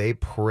believe they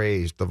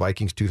praised the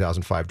Vikings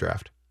 2005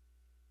 draft.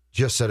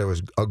 Just said it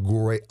was a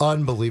great,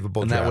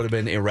 unbelievable draft. And that would have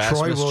been Erasmus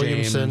Troy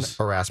Williamson, James.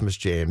 Erasmus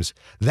James.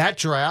 That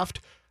draft,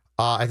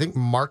 I think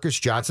Marcus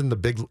Johnson, the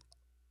big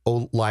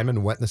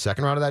lineman, went in the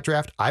second round of that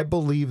draft. I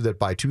believe that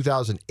by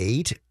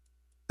 2008,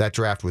 that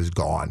draft was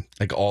gone.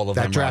 Like all of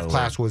them. That draft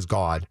class was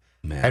gone.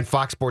 Man. And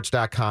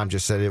FoxSports.com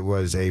just said it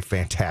was a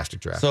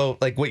fantastic draft. So,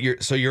 like,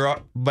 you're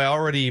by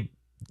already,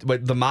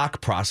 but the mock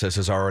process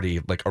is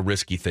already like a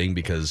risky thing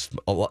because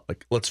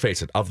let's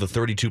face it, of the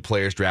 32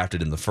 players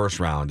drafted in the first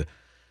round,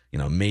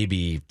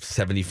 maybe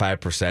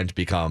 75%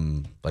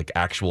 become like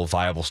actual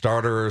viable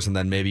starters, and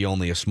then maybe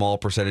only a small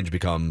percentage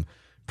become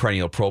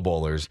perennial Pro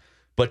Bowlers.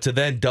 But to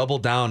then double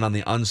down on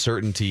the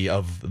uncertainty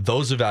of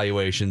those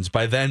evaluations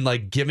by then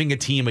like giving a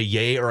team a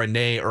yay or a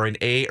nay or an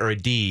A or a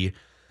D.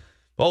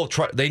 Oh,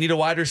 they need a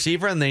wide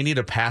receiver and they need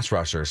a pass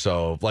rusher.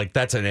 So like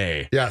that's an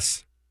A.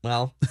 Yes.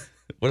 Well,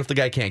 what if the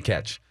guy can't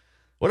catch?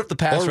 What if the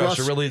pass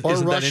rusher really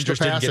isn't that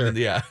interested in getting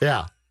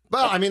Yeah.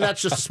 Well, I mean,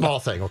 that's just a small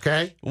thing,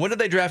 okay? When did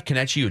they draft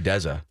Kenichi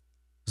Udeza?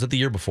 Was it the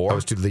year before? That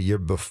was the year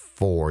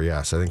before,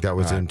 yes. I think that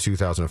was in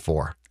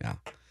 2004. Yeah.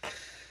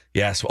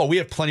 Yes. Oh, we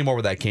have plenty more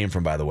where that came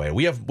from, by the way.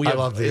 We have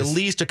at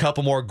least a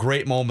couple more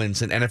great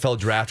moments in NFL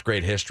draft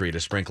grade history to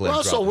sprinkle in.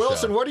 Russell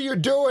Wilson, what are you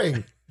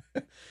doing?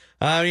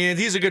 I mean,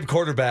 he's a good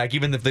quarterback,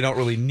 even if they don't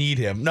really need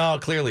him. No,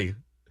 clearly.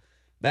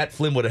 Matt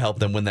Flynn would have helped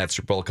them win that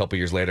Super Bowl a couple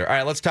years later. All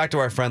right, let's talk to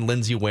our friend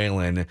Lindsay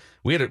Whalen.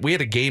 We had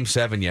a Game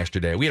 7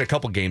 yesterday. We had a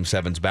couple Game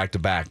 7s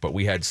back-to-back, but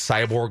we had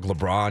Cyborg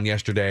LeBron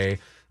yesterday.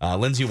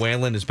 Lindsay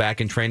Whalen is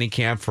back in training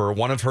camp for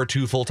one of her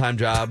 2 full-time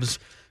jobs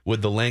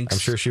with the Lynx. I'm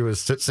sure she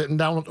was sitting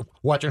down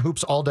watching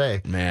hoops all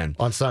day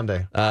on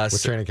Sunday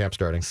with training camp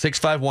starting.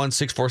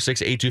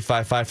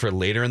 651-646-8255 for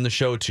later in the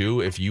show,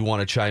 too, if you want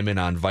to chime in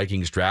on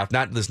Vikings draft.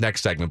 Not this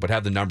next segment, but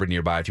have the number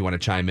nearby if you want to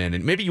chime in.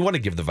 And maybe you want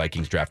to give the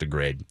Vikings draft a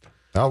grade.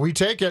 Oh, we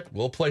take it.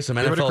 We'll play some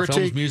NFL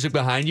Films music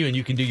behind you, and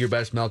you can do your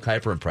best Mel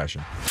Kiper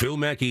impression. Phil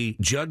Mackey,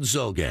 Judd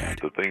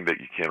Zulgad. The thing that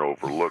you can't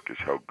overlook is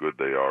how good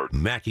they are.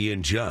 Mackey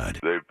and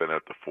Judd. They've been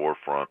at the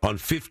forefront. On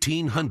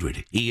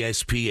 1500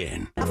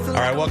 ESPN. All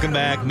right, welcome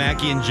back.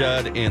 Mackey and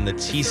Judd in the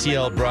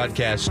TCL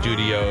broadcast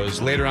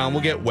studios. Later on,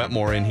 we'll get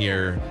Wetmore in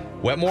here.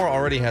 Wetmore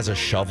already has a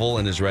shovel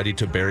and is ready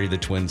to bury the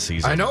Twins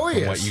season. I know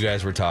he is. What you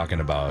guys were talking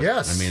about.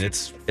 Yes. I mean,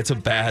 it's a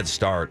bad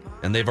start,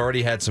 and they've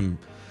already had some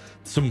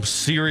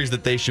series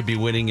that they should be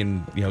winning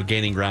and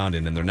gaining ground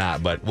in, and they're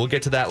not. But we'll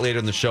get to that later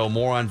in the show.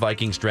 More on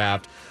Vikings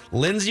draft.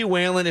 Lindsay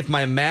Whalen, if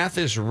my math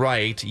is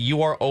right,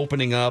 you are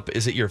opening up,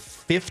 is it your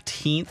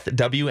 15th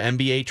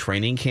WNBA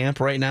training camp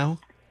right now?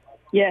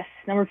 Yes,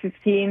 number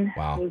 15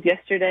 Wow. was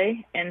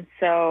yesterday, and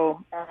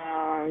so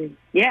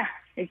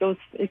it goes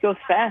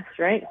fast,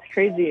 right? It's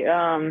crazy.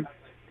 Number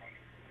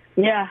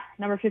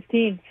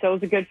 15. So it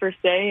was a good first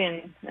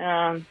day,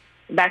 and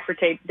back for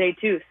day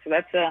 2. So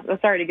that's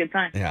already a good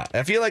time. Yeah,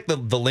 I feel like the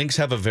Lynx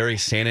have a very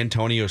San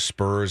Antonio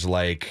Spurs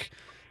like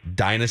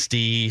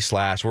dynasty /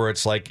 where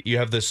it's like you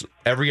have this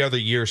every other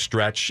year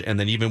stretch, and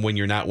then even when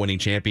you're not winning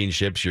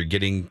championships, you're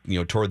getting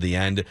toward the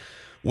end.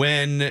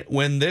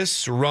 When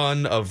this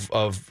run of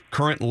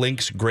current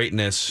Lynx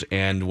greatness,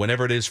 and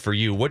whenever it is for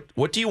you,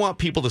 what do you want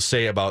people to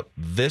say about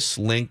this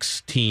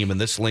Lynx team and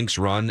this Lynx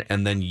run,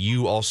 and then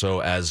you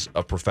also as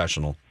a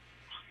professional?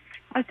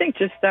 I think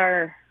just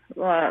our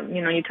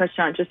you touched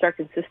on just our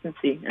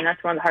consistency, and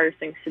that's one of the hardest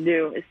things to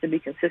do is to be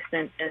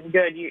consistent and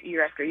good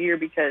year after year,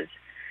 because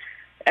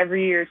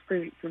every year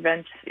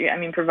provides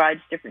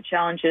different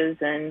challenges,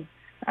 and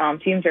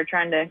teams are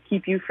trying to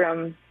keep you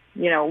from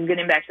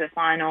getting back to the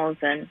finals,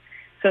 and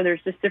so there's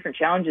just different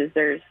challenges.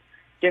 There's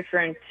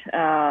different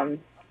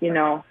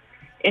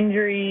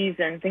injuries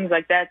and things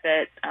like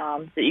that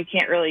you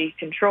can't really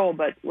control,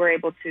 but we're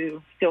able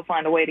to still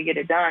find a way to get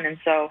it done. And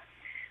so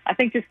I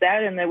think just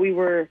that, and that we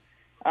were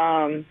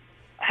a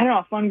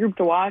fun group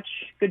to watch,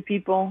 good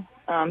people,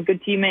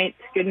 good teammates,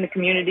 good in the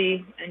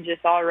community, and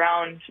just all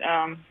around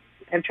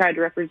have tried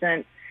to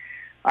represent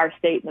our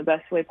state in the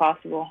best way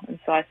possible. And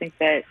so I think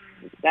that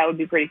would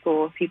be pretty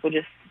cool if people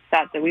just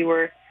thought that we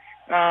were,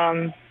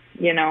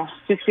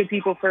 just good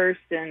people first,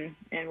 and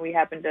we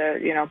happen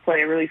to,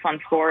 play a really fun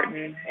sport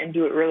and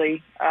do it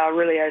really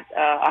at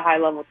a high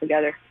level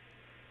together.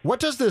 What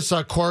does this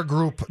core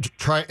group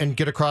try and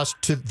get across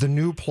to the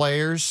new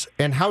players,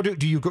 and how do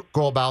you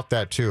go about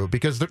that too?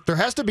 Because there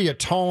has to be a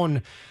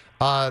tone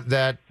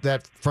that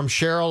from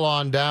Cheryl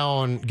on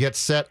down gets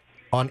set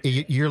on a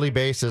yearly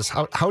basis.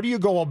 How do you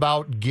go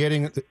about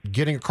getting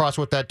across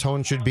what that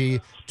tone should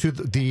be to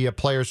the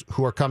players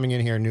who are coming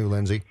in here new,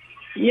 Lindsay?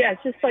 Yeah,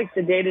 it's just like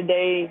the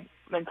day-to-day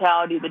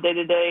mentality, the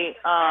day-to-day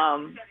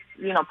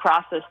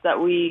process that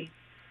we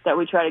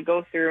try to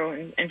go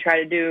through and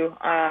try to do.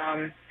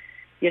 I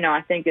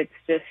think it's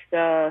just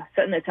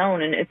setting the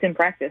tone, and it's in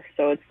practice.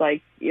 So it's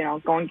like,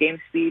 going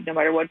game speed, no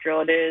matter what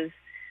drill it is,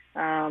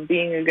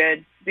 being a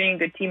good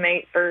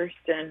teammate first,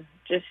 and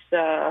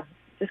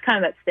just kind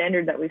of that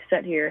standard that we've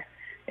set here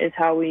is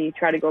how we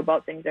try to go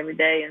about things every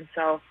day. And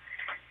so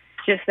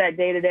just that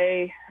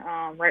day-to-day,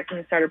 right from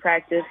the start of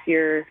practice,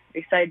 you're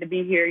excited to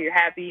be here, you're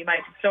happy, you might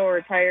be sore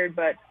or tired,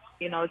 but,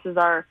 this is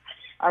our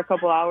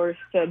couple hours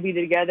to be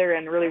together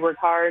and really work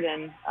hard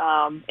and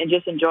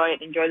just enjoy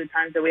the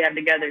times that we have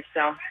together.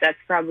 So that's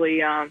probably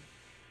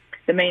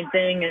the main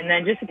thing. And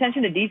then just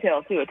attention to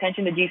detail, too.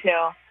 Attention to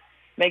detail,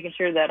 making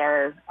sure that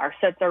our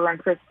sets are run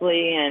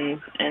crisply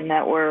and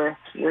that we're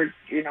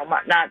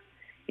not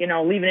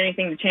leaving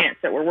anything to chance,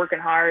 that we're working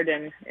hard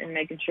and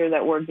making sure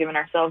that we're giving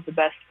ourselves the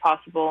best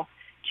possible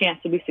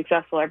chance to be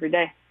successful every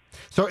day.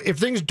 So if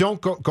things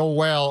don't go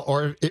well,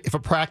 or if a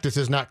practice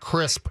is not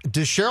crisp,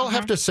 does Cheryl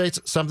have to say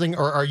something,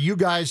 or are you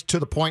guys to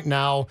the point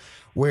now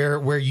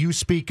where you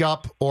speak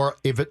up, or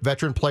if a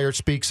veteran player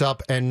speaks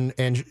up and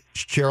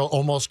Cheryl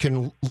almost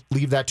can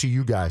leave that to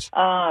you guys?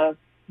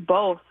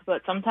 Both,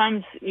 but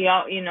sometimes,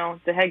 the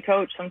head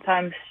coach,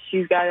 sometimes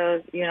she's got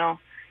to,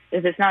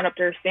 if it's not up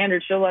to her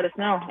standards, she'll let us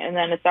know. And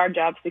then it's our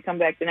job to come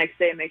back the next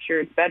day and make sure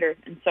it's better.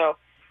 And so,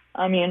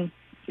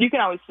 you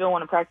can always feel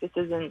when a practice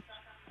isn't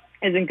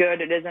good,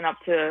 it isn't up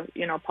to,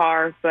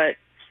 par, but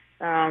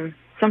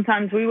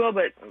sometimes we will,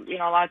 but, a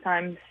lot of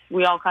times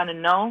we all kind of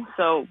know.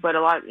 So, but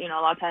a lot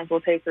of times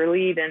we'll take her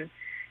lead and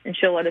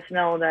she'll let us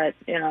know that,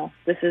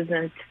 this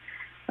isn't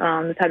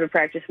the type of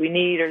practice we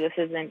need, or this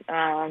isn't,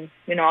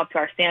 up to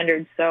our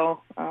standards.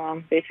 So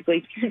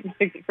basically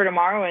fix it for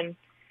tomorrow, and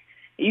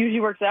it usually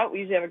works out. We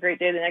usually have a great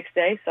day the next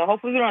day. So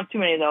hopefully we don't have too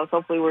many of those.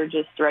 Hopefully we're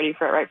just ready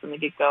for it right from the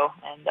get-go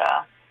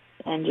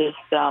and just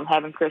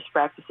having crisp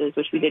practices,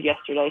 which we did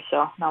yesterday.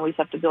 So now we just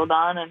have to build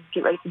on and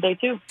get ready for day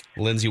 2.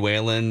 Lindsay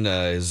Whalen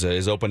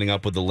is opening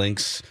up with the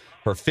Lynx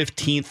her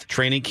 15th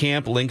training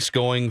camp. Lynx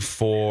going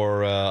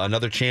for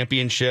another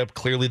championship,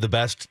 clearly the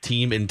best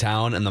team in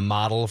town and the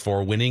model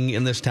for winning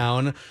in this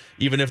town,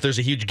 even if there's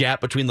a huge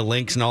gap between the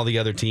Lynx and all the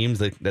other teams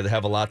that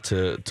have a lot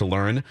to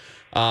learn.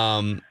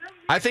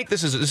 I think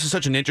this is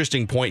such an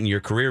interesting point in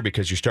your career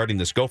because you're starting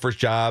this Gophers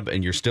job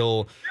and you're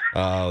still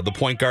the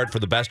point guard for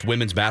the best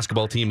women's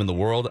basketball team in the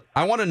world.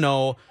 I want to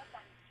know,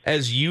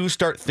 as you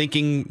start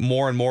thinking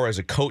more and more as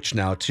a coach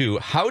now too,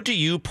 how do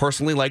you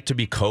personally like to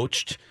be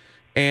coached?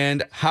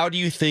 And how do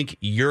you think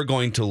you're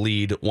going to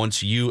lead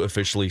once you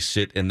officially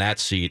sit in that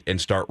seat and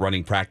start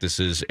running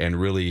practices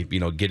and really,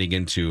 getting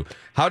into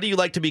how do you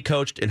like to be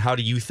coached and how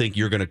do you think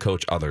you're going to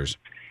coach others?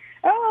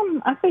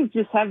 I think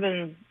just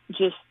having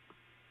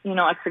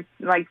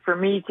like for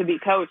me to be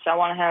coached, I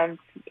want to have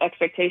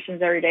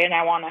expectations every day and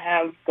I want to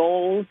have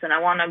goals and I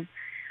want to,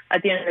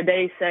 at the end of the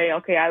day, say,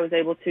 okay, I was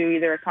able to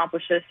either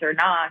accomplish this or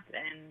not.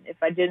 And if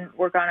I didn't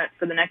work on it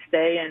for the next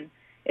day, and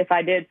if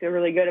I did, feel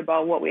really good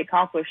about what we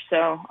accomplished.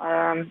 So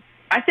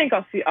I think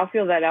I'll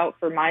feel that out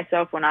for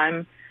myself when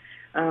I'm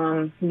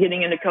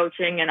getting into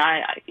coaching, and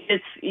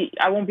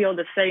I won't be able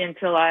to say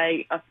until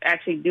I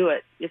actually do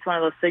it. It's one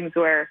of those things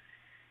where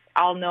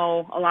I'll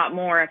know a lot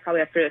more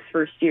probably after this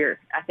first year.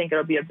 I think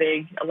it'll be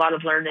a lot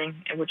of learning,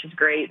 which is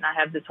great, and I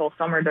have this whole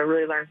summer to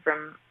really learn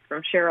from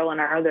Cheryl and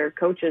our other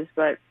coaches.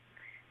 But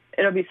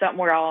it'll be something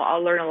where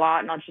I'll learn a lot,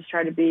 and I'll just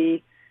try to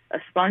be a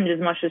sponge as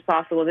much as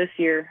possible this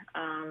year.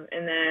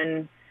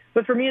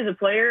 But for me as a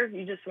player,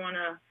 you just want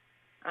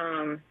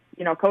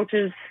to,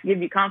 coaches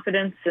give you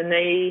confidence and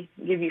they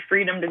give you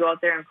freedom to go out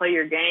there and play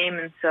your game.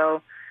 And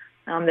so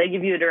they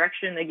give you the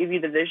direction, they give you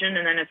the vision,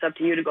 and then it's up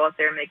to you to go out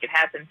there and make it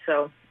happen.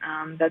 So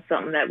that's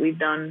something that we've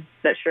done,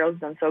 that Cheryl's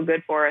done so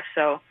good for us.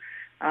 So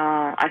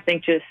I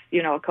think just,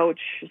 a coach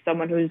is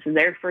someone who's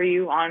there for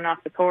you on and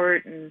off the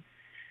court and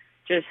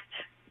just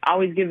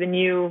always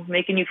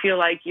making you feel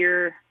like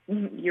you're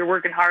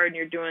working hard and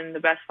you're doing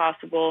the best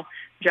possible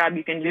job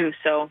you can do.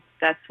 So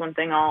that's one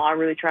thing I'll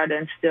really try to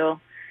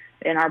instill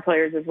in our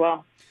players as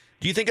well.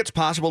 Do you think it's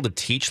possible to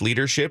teach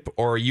leadership,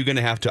 or are you going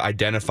to have to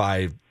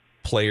identify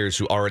players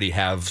who already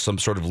have some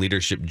sort of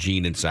leadership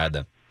gene inside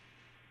them?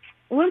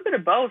 A little bit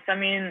of both. I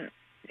mean,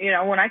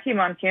 when I came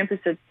on campus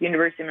at the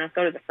University of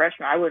Minnesota as a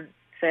freshman, I wouldn't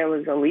say I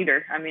was a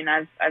leader. I mean,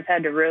 I've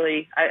had to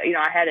really,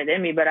 I had it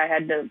in me, but I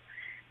had to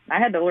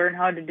learn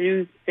how to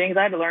do things.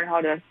 I had to learn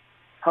how to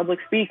public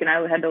speak, and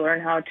I had to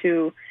learn how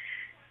to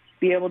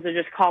be able to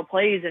just call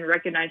plays and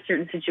recognize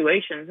certain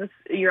situations.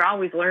 You're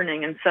always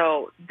learning, and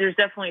so there's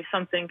definitely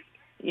something,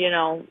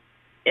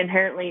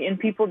 inherently in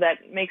people that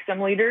makes them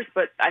leaders,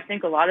 but I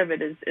think a lot of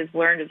it is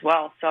learned as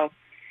well. So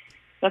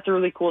that's a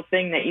really cool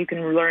thing that you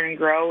can learn and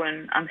grow,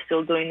 and I'm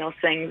still doing those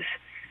things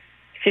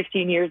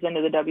 15 years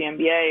into the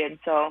WNBA, and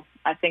so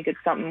I think it's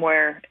something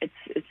where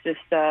it's just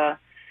a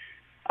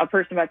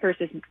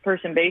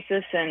person-by-person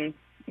basis, and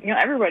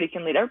everybody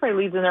can lead. Everybody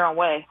leads in their own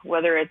way,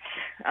 whether it's,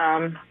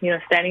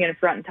 standing in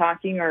front and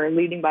talking, or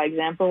leading by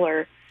example,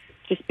 or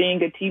just being a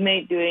good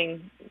teammate,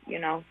 doing,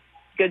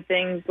 good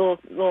things,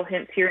 little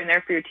hints here and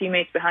there for your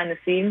teammates behind the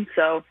scenes.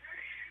 So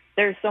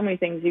there's so many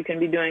things you can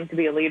be doing to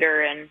be a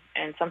leader.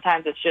 And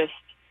sometimes it's just,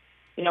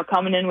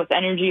 coming in with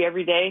energy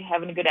every day,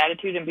 having a good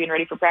attitude and being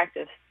ready for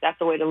practice. That's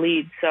the way to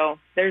lead. So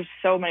there's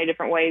so many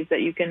different ways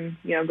that you can,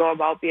 go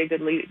about being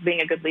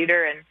a good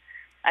leader. And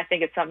I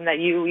think it's something that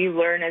you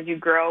learn as you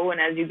grow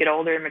and as you get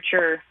older and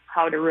mature,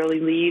 how to really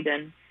lead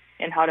and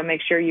how to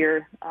make sure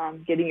you're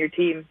getting your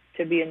team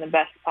to be in the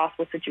best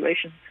possible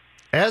situations.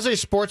 As a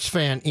sports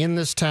fan in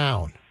this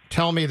town,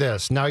 tell me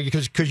this now,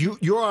 because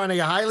you're on a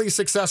highly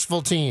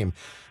successful team,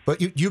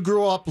 but you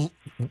grew up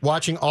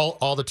watching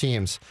all the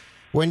teams.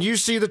 When you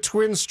see the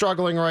Twins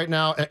struggling right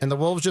now, and the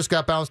Wolves just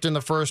got bounced in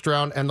the first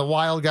round, and the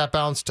Wild got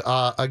bounced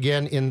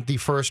again in the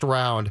first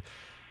round,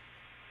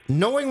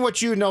 knowing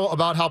what you know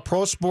about how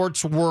pro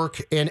sports work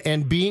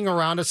and being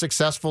around a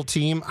successful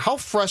team, how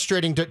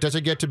frustrating does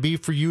it get to be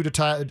for you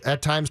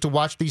at times to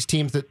watch these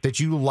teams that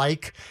you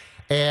like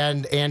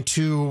and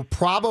to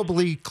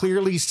probably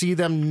clearly see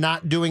them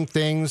not doing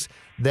things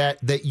that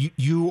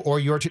you or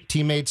your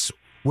teammates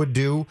would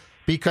do?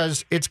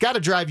 Because it's got to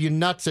drive you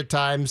nuts at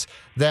times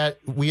that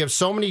we have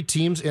so many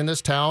teams in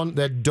this town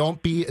that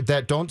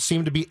don't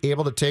seem to be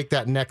able to take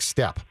that next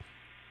step.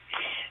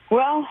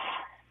 Well,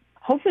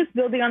 hopefully it's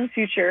building on the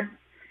future.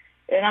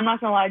 And I'm not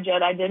going to lie,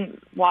 Judd, I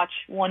didn't watch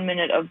 1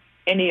 minute of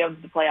any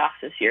of the playoffs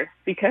this year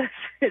because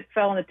it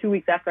fell in the 2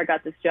 weeks after I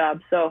got this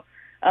job. So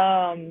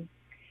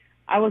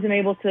I wasn't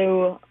able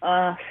to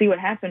see what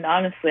happened,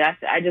 honestly.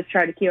 I just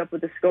tried to keep up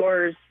with the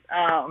scores.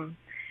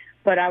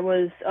 But I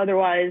was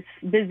otherwise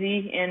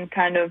busy and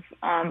kind of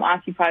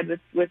occupied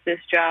with this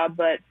job.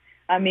 But,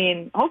 I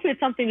mean, hopefully it's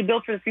something to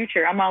build for the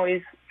future. I'm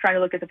always trying to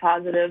look at the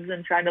positives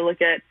and trying to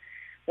look at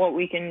what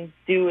we can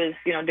do as,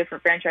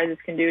 different franchises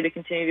can do to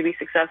continue to be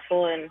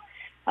successful. And,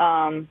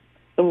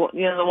 the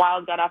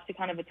Wild got off to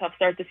kind of a tough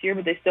start this year,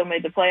 but they still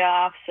made the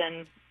playoffs.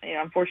 And,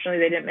 unfortunately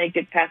they didn't make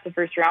it past the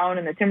first round.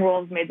 And the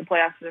Timberwolves made the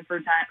playoffs for the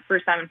first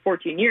time in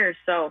 14 years.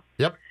 So,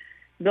 yep.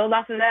 Build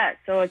off of that.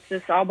 So it's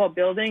just all about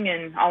building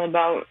and all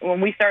about, when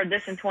we started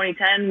this in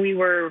 2010, we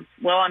were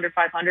well under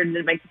 500 and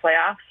didn't make the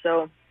playoffs.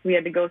 So we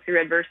had to go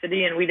through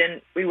adversity and we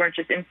weren't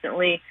just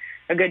instantly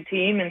a good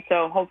team. And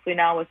so hopefully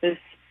now with this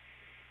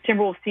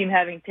Timberwolves team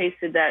having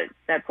tasted that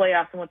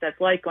playoffs and what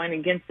that's like going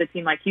against a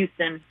team like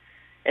Houston,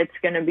 it's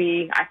going to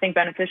be, I think,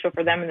 beneficial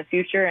for them in the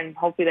future. And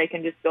hopefully they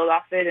can just build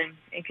off it and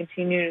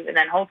continue and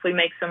then hopefully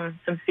make some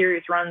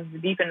serious runs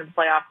deep into the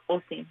playoffs,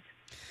 both teams.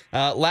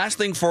 Last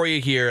thing for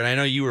you here, and I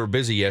know you were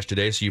busy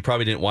yesterday, so you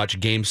probably didn't watch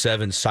Game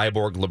 7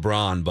 Cyborg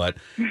LeBron, but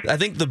I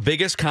think the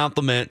biggest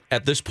compliment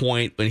at this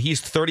point, when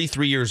he's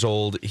 33 years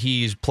old,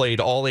 he's played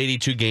all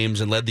 82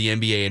 games and led the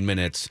NBA in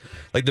minutes.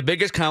 Like, the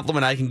biggest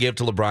compliment I can give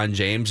to LeBron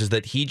James is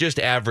that he just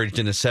averaged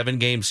in a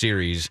 7-game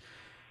series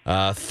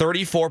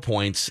 34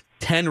 points,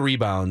 10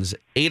 rebounds,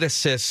 8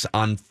 assists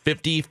on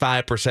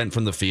 55%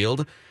 from the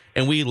field.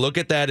 And we look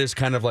at that as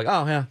kind of like,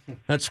 oh, yeah,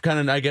 that's kind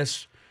of, I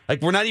guess... Like,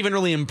 we're not even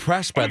really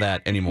impressed by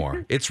that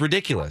anymore. It's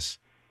ridiculous.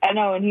 I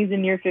know, and he's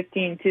in year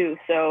 15, too.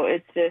 So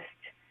it's just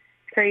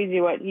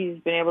crazy what he's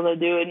been able to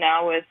do. And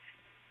now with,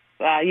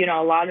 a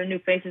lot of new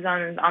faces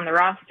on the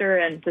roster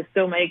and to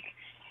still make,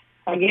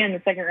 again,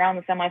 the second round,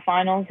 the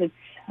semifinals, it's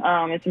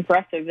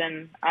impressive.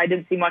 And I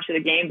didn't see much of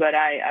the game, but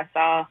I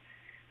saw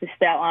the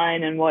stat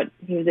line and what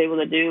he was able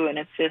to do. And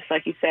it's just,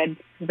 like you said,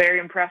 very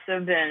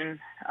impressive. And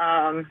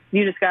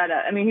he just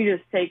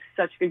takes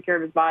such good care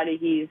of his body.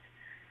 He's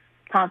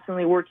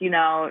constantly working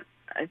out.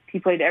 He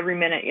played every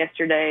minute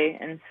yesterday,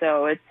 and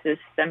so it's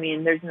just,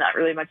 there's not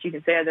really much you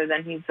can say other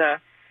than he's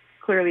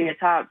clearly a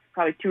top,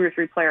 probably 2 or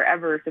 3 player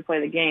ever to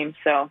play the game.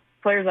 So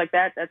players like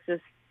that, that's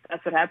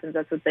what happens.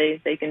 That's what they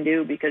can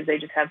do because they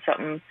just have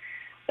something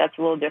that's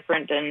a little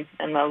different and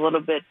a little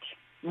bit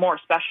more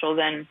special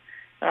than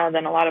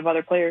a lot of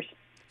other players.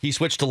 He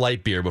switched to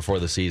light beer before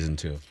the season,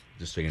 too,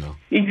 just so you know.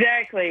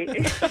 Exactly.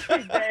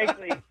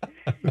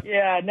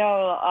 Yeah,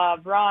 no,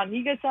 Braun,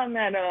 he gets on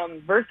that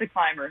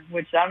VersaClimber,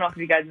 which I don't know if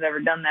you guys have ever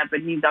done that,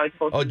 but he's always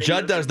posting. Oh,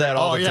 Judd does that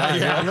all the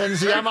time. Yeah,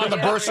 Lindsay, I'm on the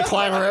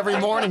VersaClimber every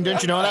morning.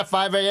 Didn't you know that?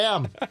 5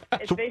 a.m.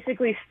 It's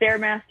basically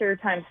Stairmaster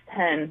times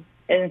 10,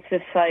 and it's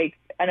just like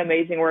an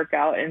amazing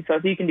workout. And so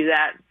if you can do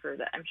that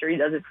I'm sure he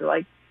does it for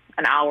like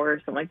an hour or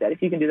something like that.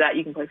 If you can do that,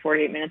 you can play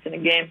 48 minutes in a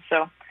game.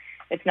 So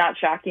it's not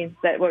shocking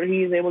that what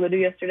he was able to do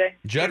yesterday.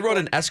 Judd rode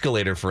an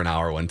escalator for an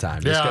hour one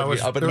time. Yeah, it was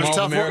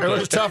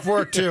tough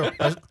work, too.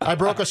 I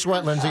broke a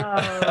sweat, Lindsay.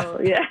 Oh,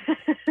 yeah.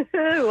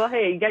 Well,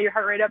 hey, you got your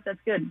heart rate up. That's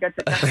good.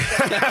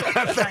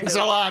 Thanks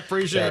a lot.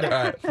 Appreciate it.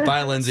 All right.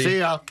 Bye, Lindsay. See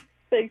ya.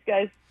 Thanks,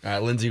 guys. All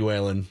right, Lindsay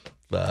Whalen.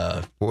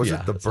 What was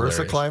it, the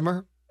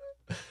VersaClimber?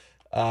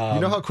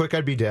 You know how quick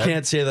I'd be dead?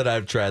 Can't say that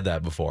I've tried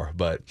that before,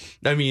 but,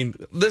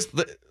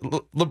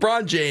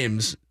 LeBron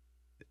James...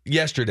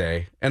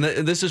 yesterday, and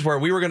this is where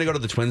we were going to go to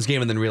the Twins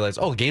game and then realize,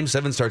 Game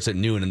 7 starts at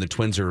noon and the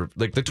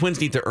Twins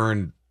need to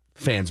earn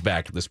fans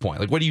back at this point.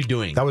 Like, what are you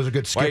doing? That was a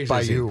good skip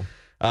by you.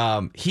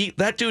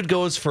 That dude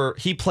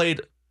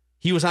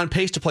he was on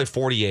pace to play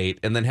 48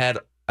 and then had,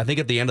 I think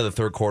at the end of the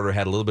third quarter,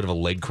 had a little bit of a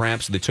leg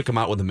cramp, so they took him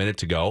out with a minute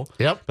to go.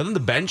 Yep. But then the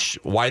bench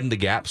widened the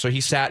gap, so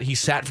he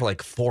sat for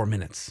like 4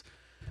 minutes.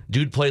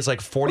 Dude plays like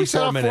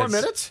 44 minutes. 4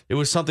 minutes? It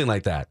was something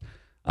like that.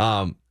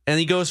 And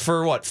he goes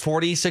for,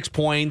 46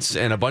 points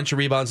and a bunch of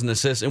rebounds and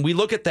assists. And we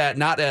look at that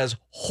not as,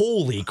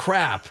 holy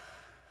crap,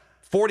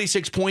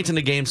 46 points in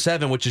the Game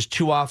 7, which is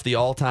 2 off the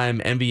all-time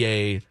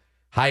NBA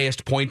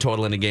highest point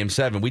total in a Game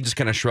 7, we just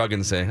kind of shrug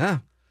and say,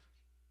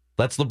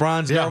 that's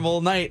LeBron's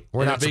normal night.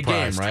 We're in not a big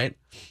surprised. game, right?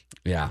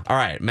 Yeah. All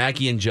right.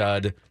 Mackey and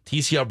Judd,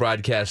 TCL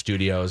Broadcast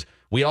Studios.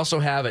 We also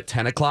have at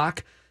 10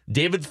 o'clock,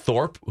 David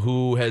Thorpe,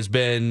 who has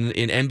been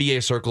in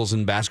NBA circles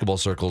and basketball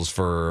circles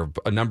for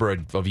a number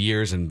of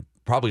years and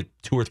probably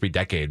 2 or 3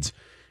 decades.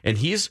 And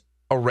he's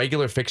a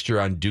regular fixture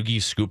on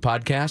Doogie's Scoop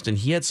podcast, and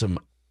he had some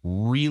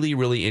really,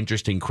 really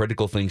interesting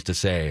critical things to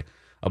say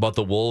about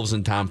the Wolves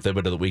and Tom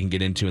Thibodeau that we can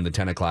get into in the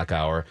 10 o'clock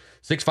hour.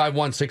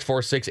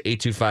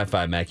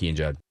 651-646-8255, Mackey and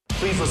Judd.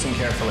 Please listen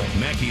carefully.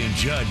 Mackey and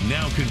Judd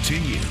now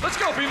continue Let's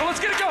go, people.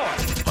 Let's get it going.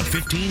 on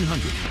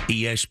 1500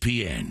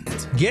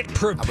 ESPN. Get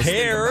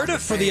prepared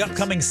for the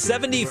upcoming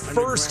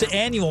 71st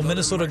annual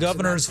Minnesota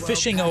Governors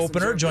Fishing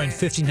Opener. Join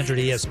 1500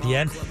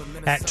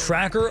 ESPN at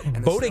Tracker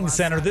Boating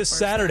Center this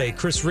Saturday.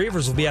 Chris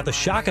Reavers will be at the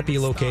Shakopee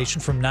location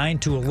from 9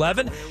 to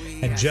 11,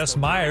 and Jess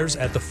Myers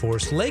at the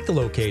Forest Lake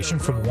location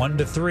from 1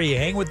 to 3.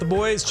 Hang with the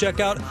boys, check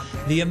out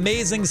the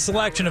amazing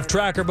selection of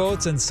Tracker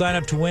boats, and sign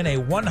up to win a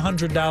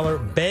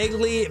 $100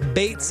 Bagley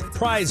Baits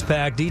prize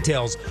pack.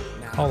 Details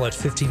all at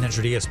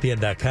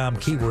 1500ESPN.com,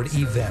 keyword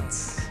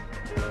events.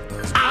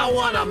 I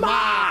want a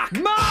mock.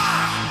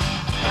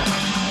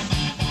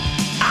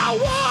 I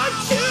want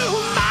to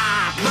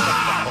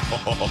mock.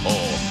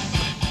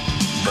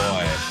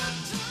 Boy,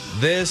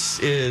 this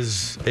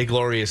is a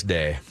glorious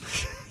day,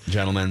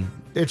 gentlemen.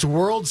 It's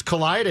worlds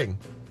colliding.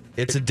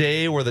 It's a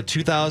day where the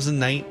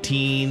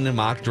 2019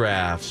 mock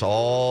drafts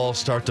all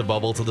start to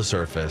bubble to the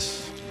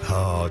surface.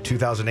 Oh,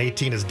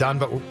 2018 is done,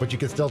 but you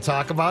can still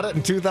talk about it.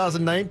 In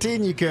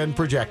 2019, you can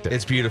project it.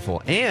 It's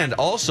beautiful. And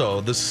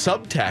also the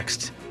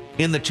subtext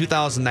in the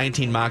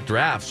 2019 mock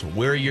drafts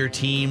where your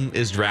team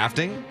is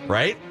drafting,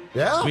 right?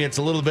 Yeah. I mean, it's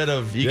a little bit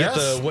of,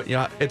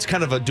 it's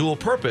kind of a dual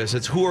purpose.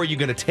 It's who are you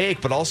going to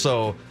take, but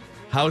also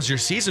how's your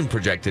season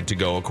projected to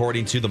go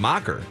according to the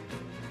mocker.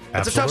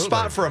 It's a tough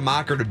spot for a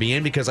mocker to be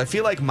in because I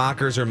feel like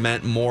mockers are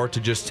meant more to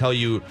just tell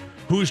you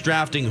who's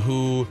drafting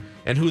who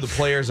and who the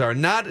players are,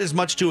 not as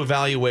much to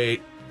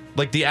evaluate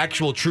like the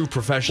actual true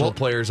professional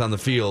players on the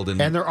field.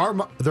 And there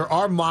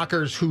are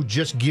mockers who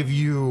just give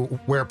you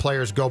where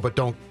players go but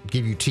don't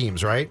give you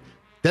teams, right?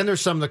 Then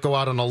there's some that go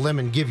out on a limb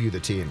and give you the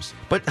teams.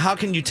 But how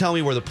can you tell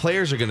me where the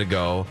players are going to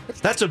go?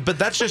 But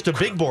that's just a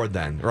big board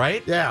then,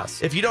 right?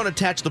 Yes. If you don't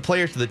attach the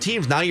players to the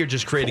teams, now you're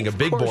just creating a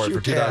big board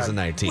for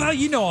 2019. Well,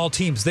 you know all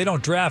teams, they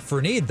don't draft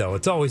for need, though.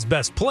 It's always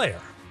best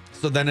player.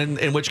 So then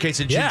in which case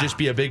it should just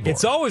be a big board.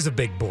 It's always a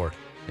big board.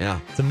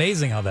 Yeah. It's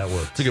amazing how that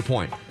works. That's a good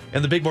point.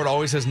 And the big board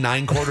always has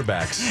 9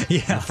 quarterbacks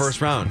in the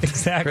first round.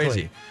 Exactly.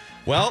 Crazy.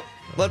 Well,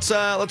 let's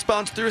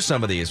bounce through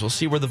some of these. We'll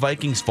see where the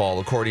Vikings fall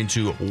according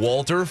to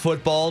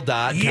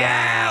WalterFootball.com.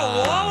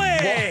 Yeah,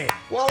 Wally!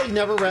 Wally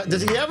never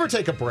does he ever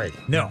take a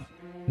break? No.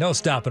 No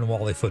stopping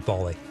Wally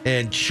football.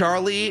 And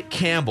Charlie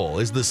Campbell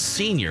is the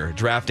senior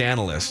draft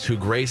analyst who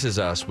graces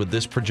us with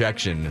this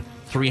projection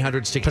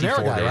 364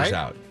 Panera guy, days right?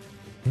 out.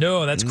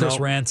 No, that's Chris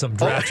Ransom,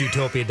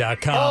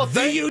 DraftUtopia.com.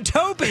 The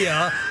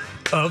utopia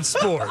of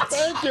sports.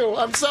 Thank you.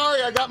 I'm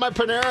sorry. I got my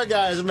Panera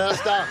guys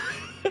messed up.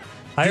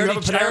 I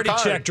already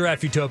checked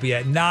Draft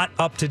Utopia. Not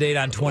up to date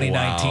on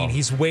 2019. Wow.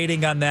 He's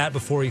waiting on that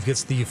before he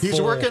gets the full.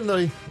 He's working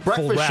the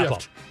breakfast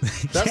shift.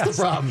 That's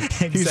the problem.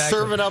 Exactly. He's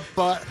serving up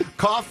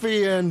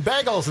coffee and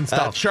bagels and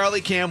stuff.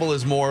 Charlie Campbell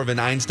is more of an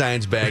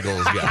Einstein's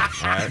Bagels guy.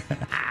 All right.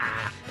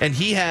 And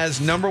he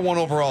has number 1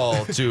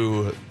 overall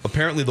to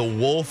apparently the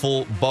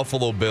woeful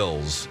Buffalo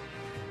Bills.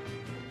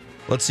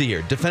 Let's see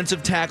here.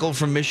 Defensive tackle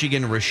from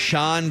Michigan,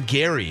 Rashawn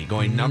Gary,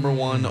 going number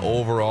 1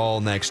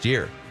 overall next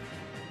year.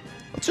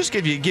 Let's just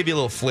give you a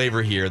little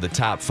flavor here, the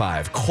top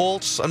 5.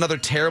 Colts, another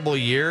terrible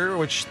year,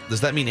 which does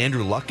that mean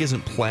Andrew Luck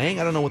isn't playing?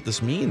 I don't know what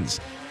this means.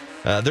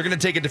 They're going to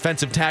take a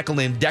defensive tackle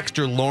named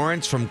Dexter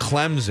Lawrence from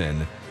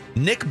Clemson.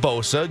 Nick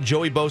Bosa,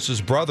 Joey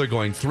Bosa's brother,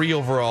 going 3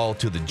 overall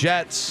to the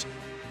Jets.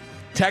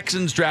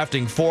 Texans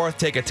drafting 4th,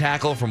 take a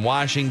tackle from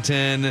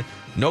Washington.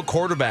 No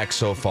quarterbacks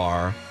so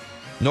far.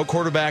 No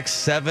quarterbacks,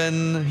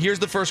 7. Here's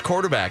the first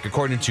quarterback,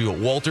 according to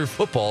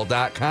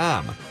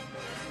WalterFootball.com.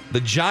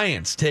 The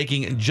Giants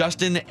taking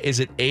Justin, is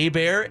it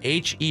Hebert?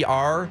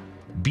 Herbert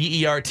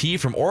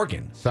from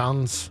Oregon.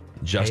 Sounds.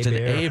 Justin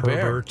Hebert.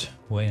 Herbert.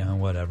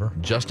 Whatever.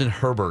 Justin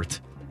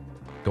Herbert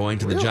going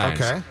to the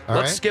Giants. Okay. All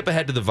Let's right. skip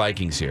ahead to the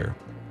Vikings here,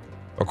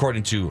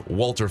 according to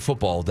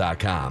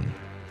WalterFootball.com,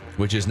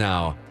 which is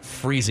now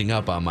freezing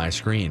up on my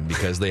screen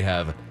because they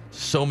have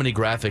so many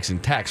graphics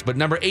and text. But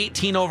number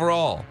 18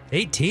 overall.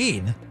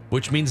 18?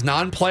 Which means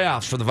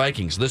non-playoffs for the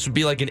Vikings. This would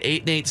be like an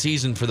 8-8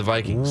 season for the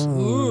Vikings.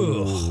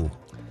 Ooh.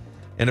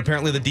 And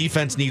apparently the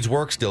defense needs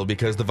work still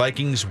because the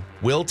Vikings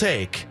will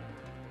take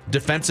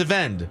defensive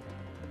end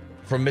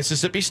from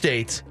Mississippi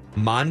State,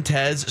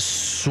 Montez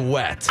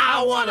Sweat.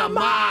 I want a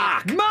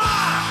mock.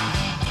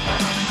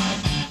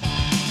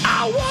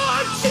 I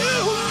want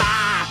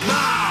to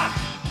mock.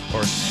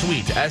 Or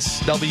Sweet,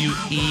 S-W-E-A-T.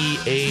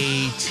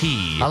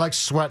 I like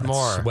Sweat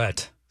more.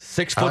 Sweat.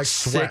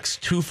 6'6",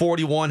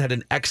 241, had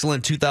an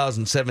excellent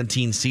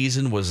 2017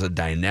 season, was a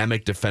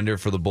dynamic defender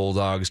for the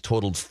Bulldogs,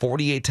 totaled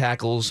 48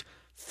 tackles,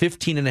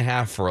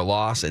 15.5 for a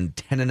loss, and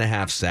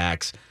 10.5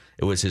 sacks.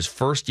 It was his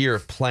first year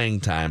of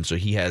playing time, so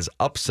he has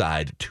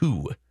upside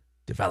to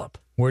develop.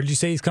 Where did you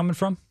say he's coming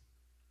from?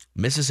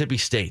 Mississippi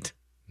State.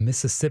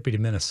 Mississippi to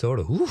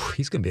Minnesota. Ooh,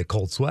 he's going to be a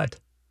cold sweat.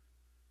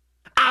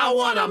 I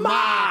want a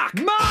mock.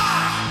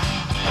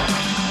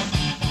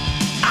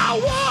 I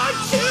want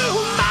to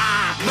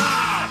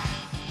mock.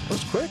 That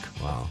was quick.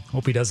 Wow.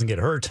 Hope he doesn't get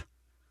hurt.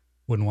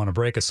 Wouldn't want to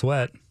break a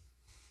sweat.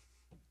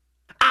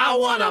 I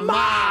want a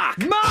mock.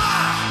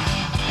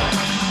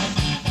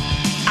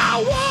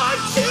 I want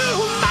to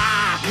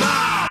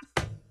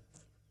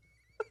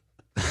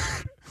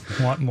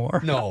mock. Want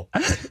more? No.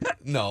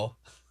 No.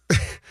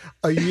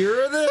 A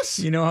year of this?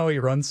 You know how he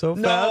runs so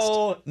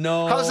fast?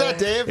 No. How's that,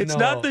 Dave? It's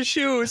not the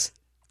shoes.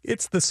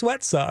 It's the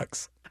sweat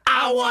socks.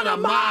 I want a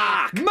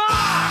mock.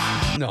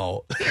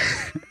 No.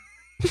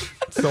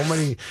 So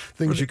many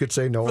things you could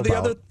say no For about. the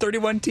other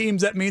 31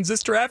 teams, that means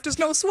this draft is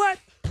no sweat.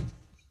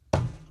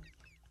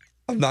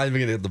 I'm not even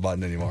going to hit the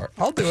button anymore.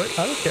 I'll do it.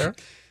 I don't care.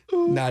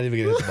 Not even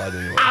going to hit the button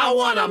anymore. I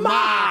want a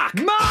mock.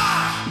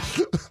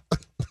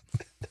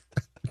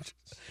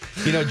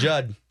 You know,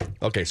 Judd.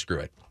 Okay, screw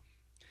it.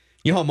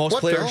 You know how most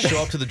What players the?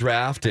 show up to the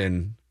draft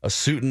in a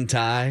suit and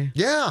tie?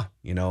 Yeah.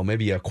 You know,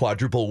 maybe a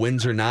quadruple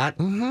Windsor knot?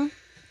 Mm-hmm.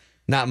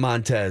 Not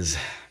Montez.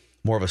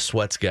 More of a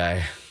sweats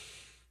guy.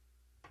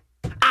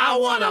 I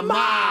want a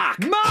mock.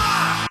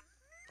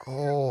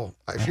 Oh,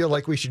 I feel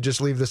like we should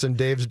just leave this in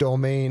Dave's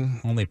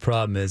domain. Only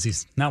problem is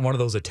he's not one of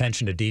those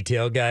attention to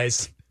detail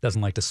guys.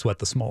 Doesn't like to sweat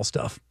the small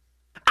stuff.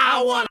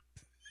 I want.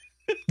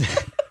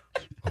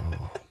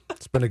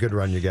 It's been a good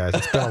run, you guys.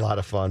 It's been a lot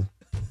of fun.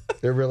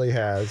 It really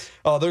has.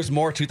 Oh, there's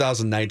more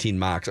 2019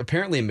 mocks.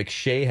 Apparently,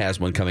 McShay has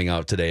one coming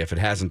out today, if it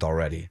hasn't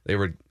already. They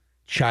were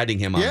chiding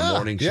him on the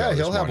morning show. Yeah, this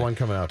he'll have morning. one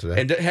coming out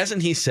today. And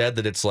hasn't he said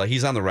that it's like,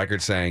 he's on the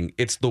record saying,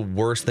 it's the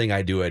worst thing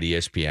I do at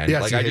ESPN.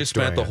 Yes, like, he I hates just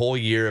spent doing the it. whole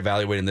year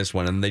evaluating this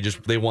one, and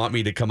they want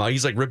me to come out.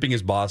 He's like ripping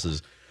his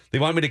bosses. They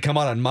want me to come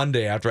out on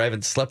Monday after I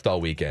haven't slept all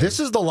weekend. This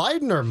is the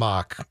Leidner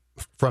mock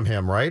from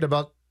him, right?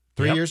 About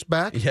 3 years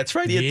back? That's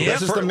right. He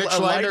had This is the Mitch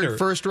Leidner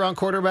first-round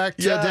quarterback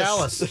to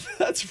Dallas.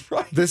 That's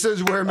right. This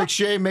is where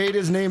McShay made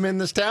his name in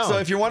this town. So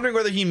if you're wondering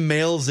whether he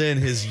mails in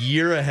his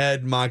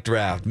year-ahead mock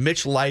draft,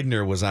 Mitch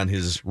Leidner was on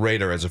his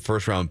radar as a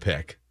first-round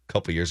pick a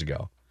couple years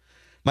ago.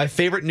 My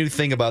favorite new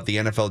thing about the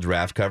NFL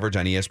draft coverage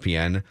on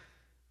ESPN,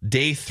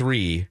 day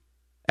 3,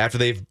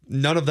 after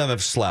none of them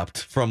have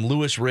slept, from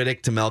Louis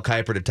Riddick to Mel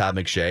Kiper to Todd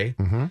McShay.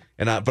 Mm-hmm.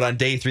 But on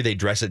day 3, they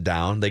dress it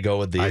down. They go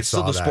with it's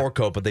still the sport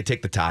coat, but they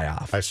take the tie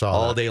off. I saw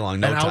all that. day long.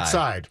 No and tie.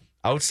 outside.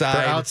 Outside.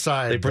 They're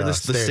outside They bring the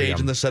stadium. stage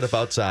and the setup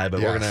outside, but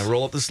we're going to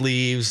roll up the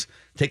sleeves,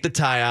 take the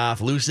tie off,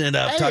 loosen it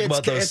up, Hey, talk it's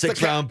about those it's the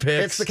 6th-round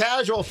picks. It's the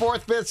casual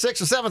 4th, 5th,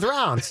 6th, and 7th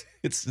rounds.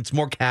 It's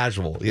more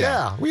casual.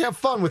 Yeah, we have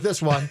fun with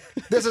this one.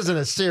 This isn't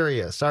as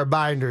serious. Our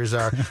binders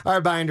are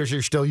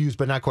still used,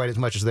 but not quite as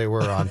much as they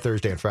were on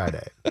Thursday and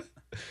Friday.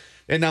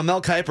 And now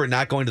Mel Kiper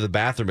not going to the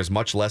bathroom is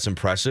much less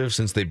impressive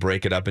since they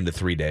break it up into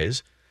 3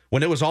 days.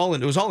 When it was all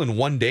in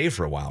one day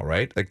for a while,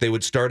 right? Like they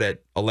would start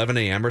at 11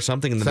 a.m. or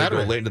something, and then they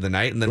go late into the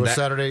night, and then it was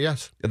Saturday,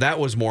 yes. That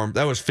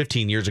was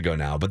 15 years ago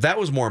now, but that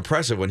was more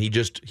impressive when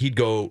he'd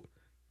go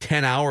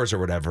 10 hours or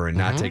whatever and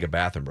not take a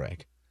bathroom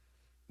break.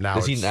 Now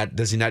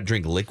does he not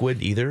drink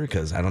liquid either?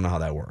 Because I don't know how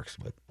that works,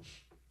 but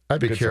I'd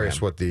be curious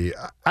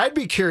I'd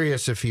be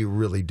curious if he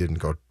really didn't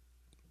go,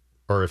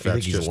 or if you that's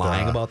think he's just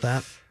lying about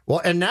that. Well,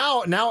 and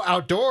now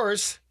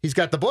outdoors, he's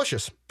got the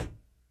bushes.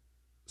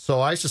 So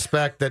I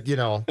suspect that,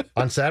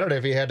 on Saturday,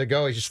 if he had to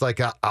go, he's just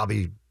like, I'll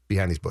be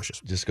behind these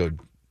bushes. Just go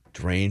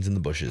drains in the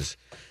bushes.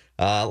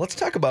 Let's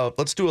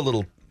do a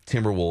little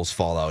Timberwolves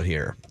fallout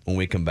here when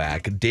we come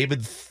back.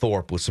 David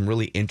Thorpe with some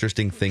really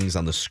interesting things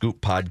on the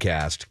Scoop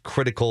podcast,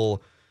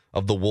 critical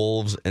of the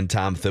Wolves and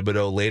Tom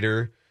Thibodeau.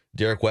 Later,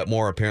 Derek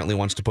Wetmore apparently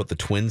wants to put the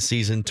Twins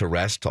season to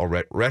rest.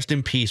 Rest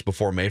in peace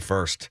before May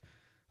 1st,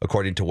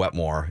 according to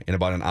Wetmore, in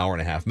about an hour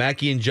and a half.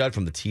 Mackie and Judd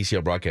from the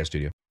TCL broadcast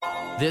studio.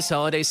 This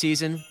holiday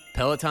season,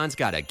 Peloton's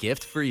got a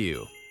gift for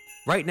you.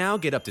 Right now,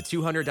 get up to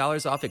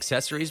 $200 off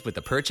accessories with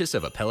the purchase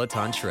of a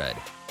Peloton Shred.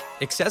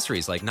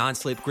 Accessories like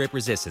non-slip grip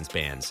resistance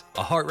bands,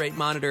 a heart rate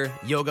monitor,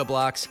 yoga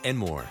blocks, and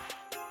more.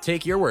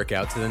 Take your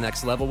workout to the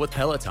next level with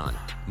Peloton.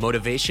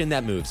 Motivation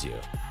that moves you.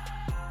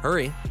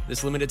 Hurry,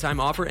 this limited time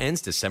offer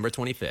ends December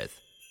 25th.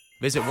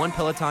 Visit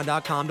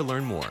onepeloton.com to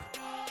learn more.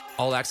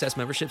 All access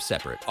membership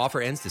separate.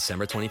 Offer ends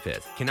December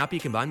 25th. Cannot be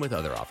combined with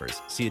other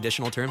offers. See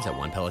additional terms at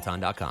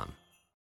onepeloton.com.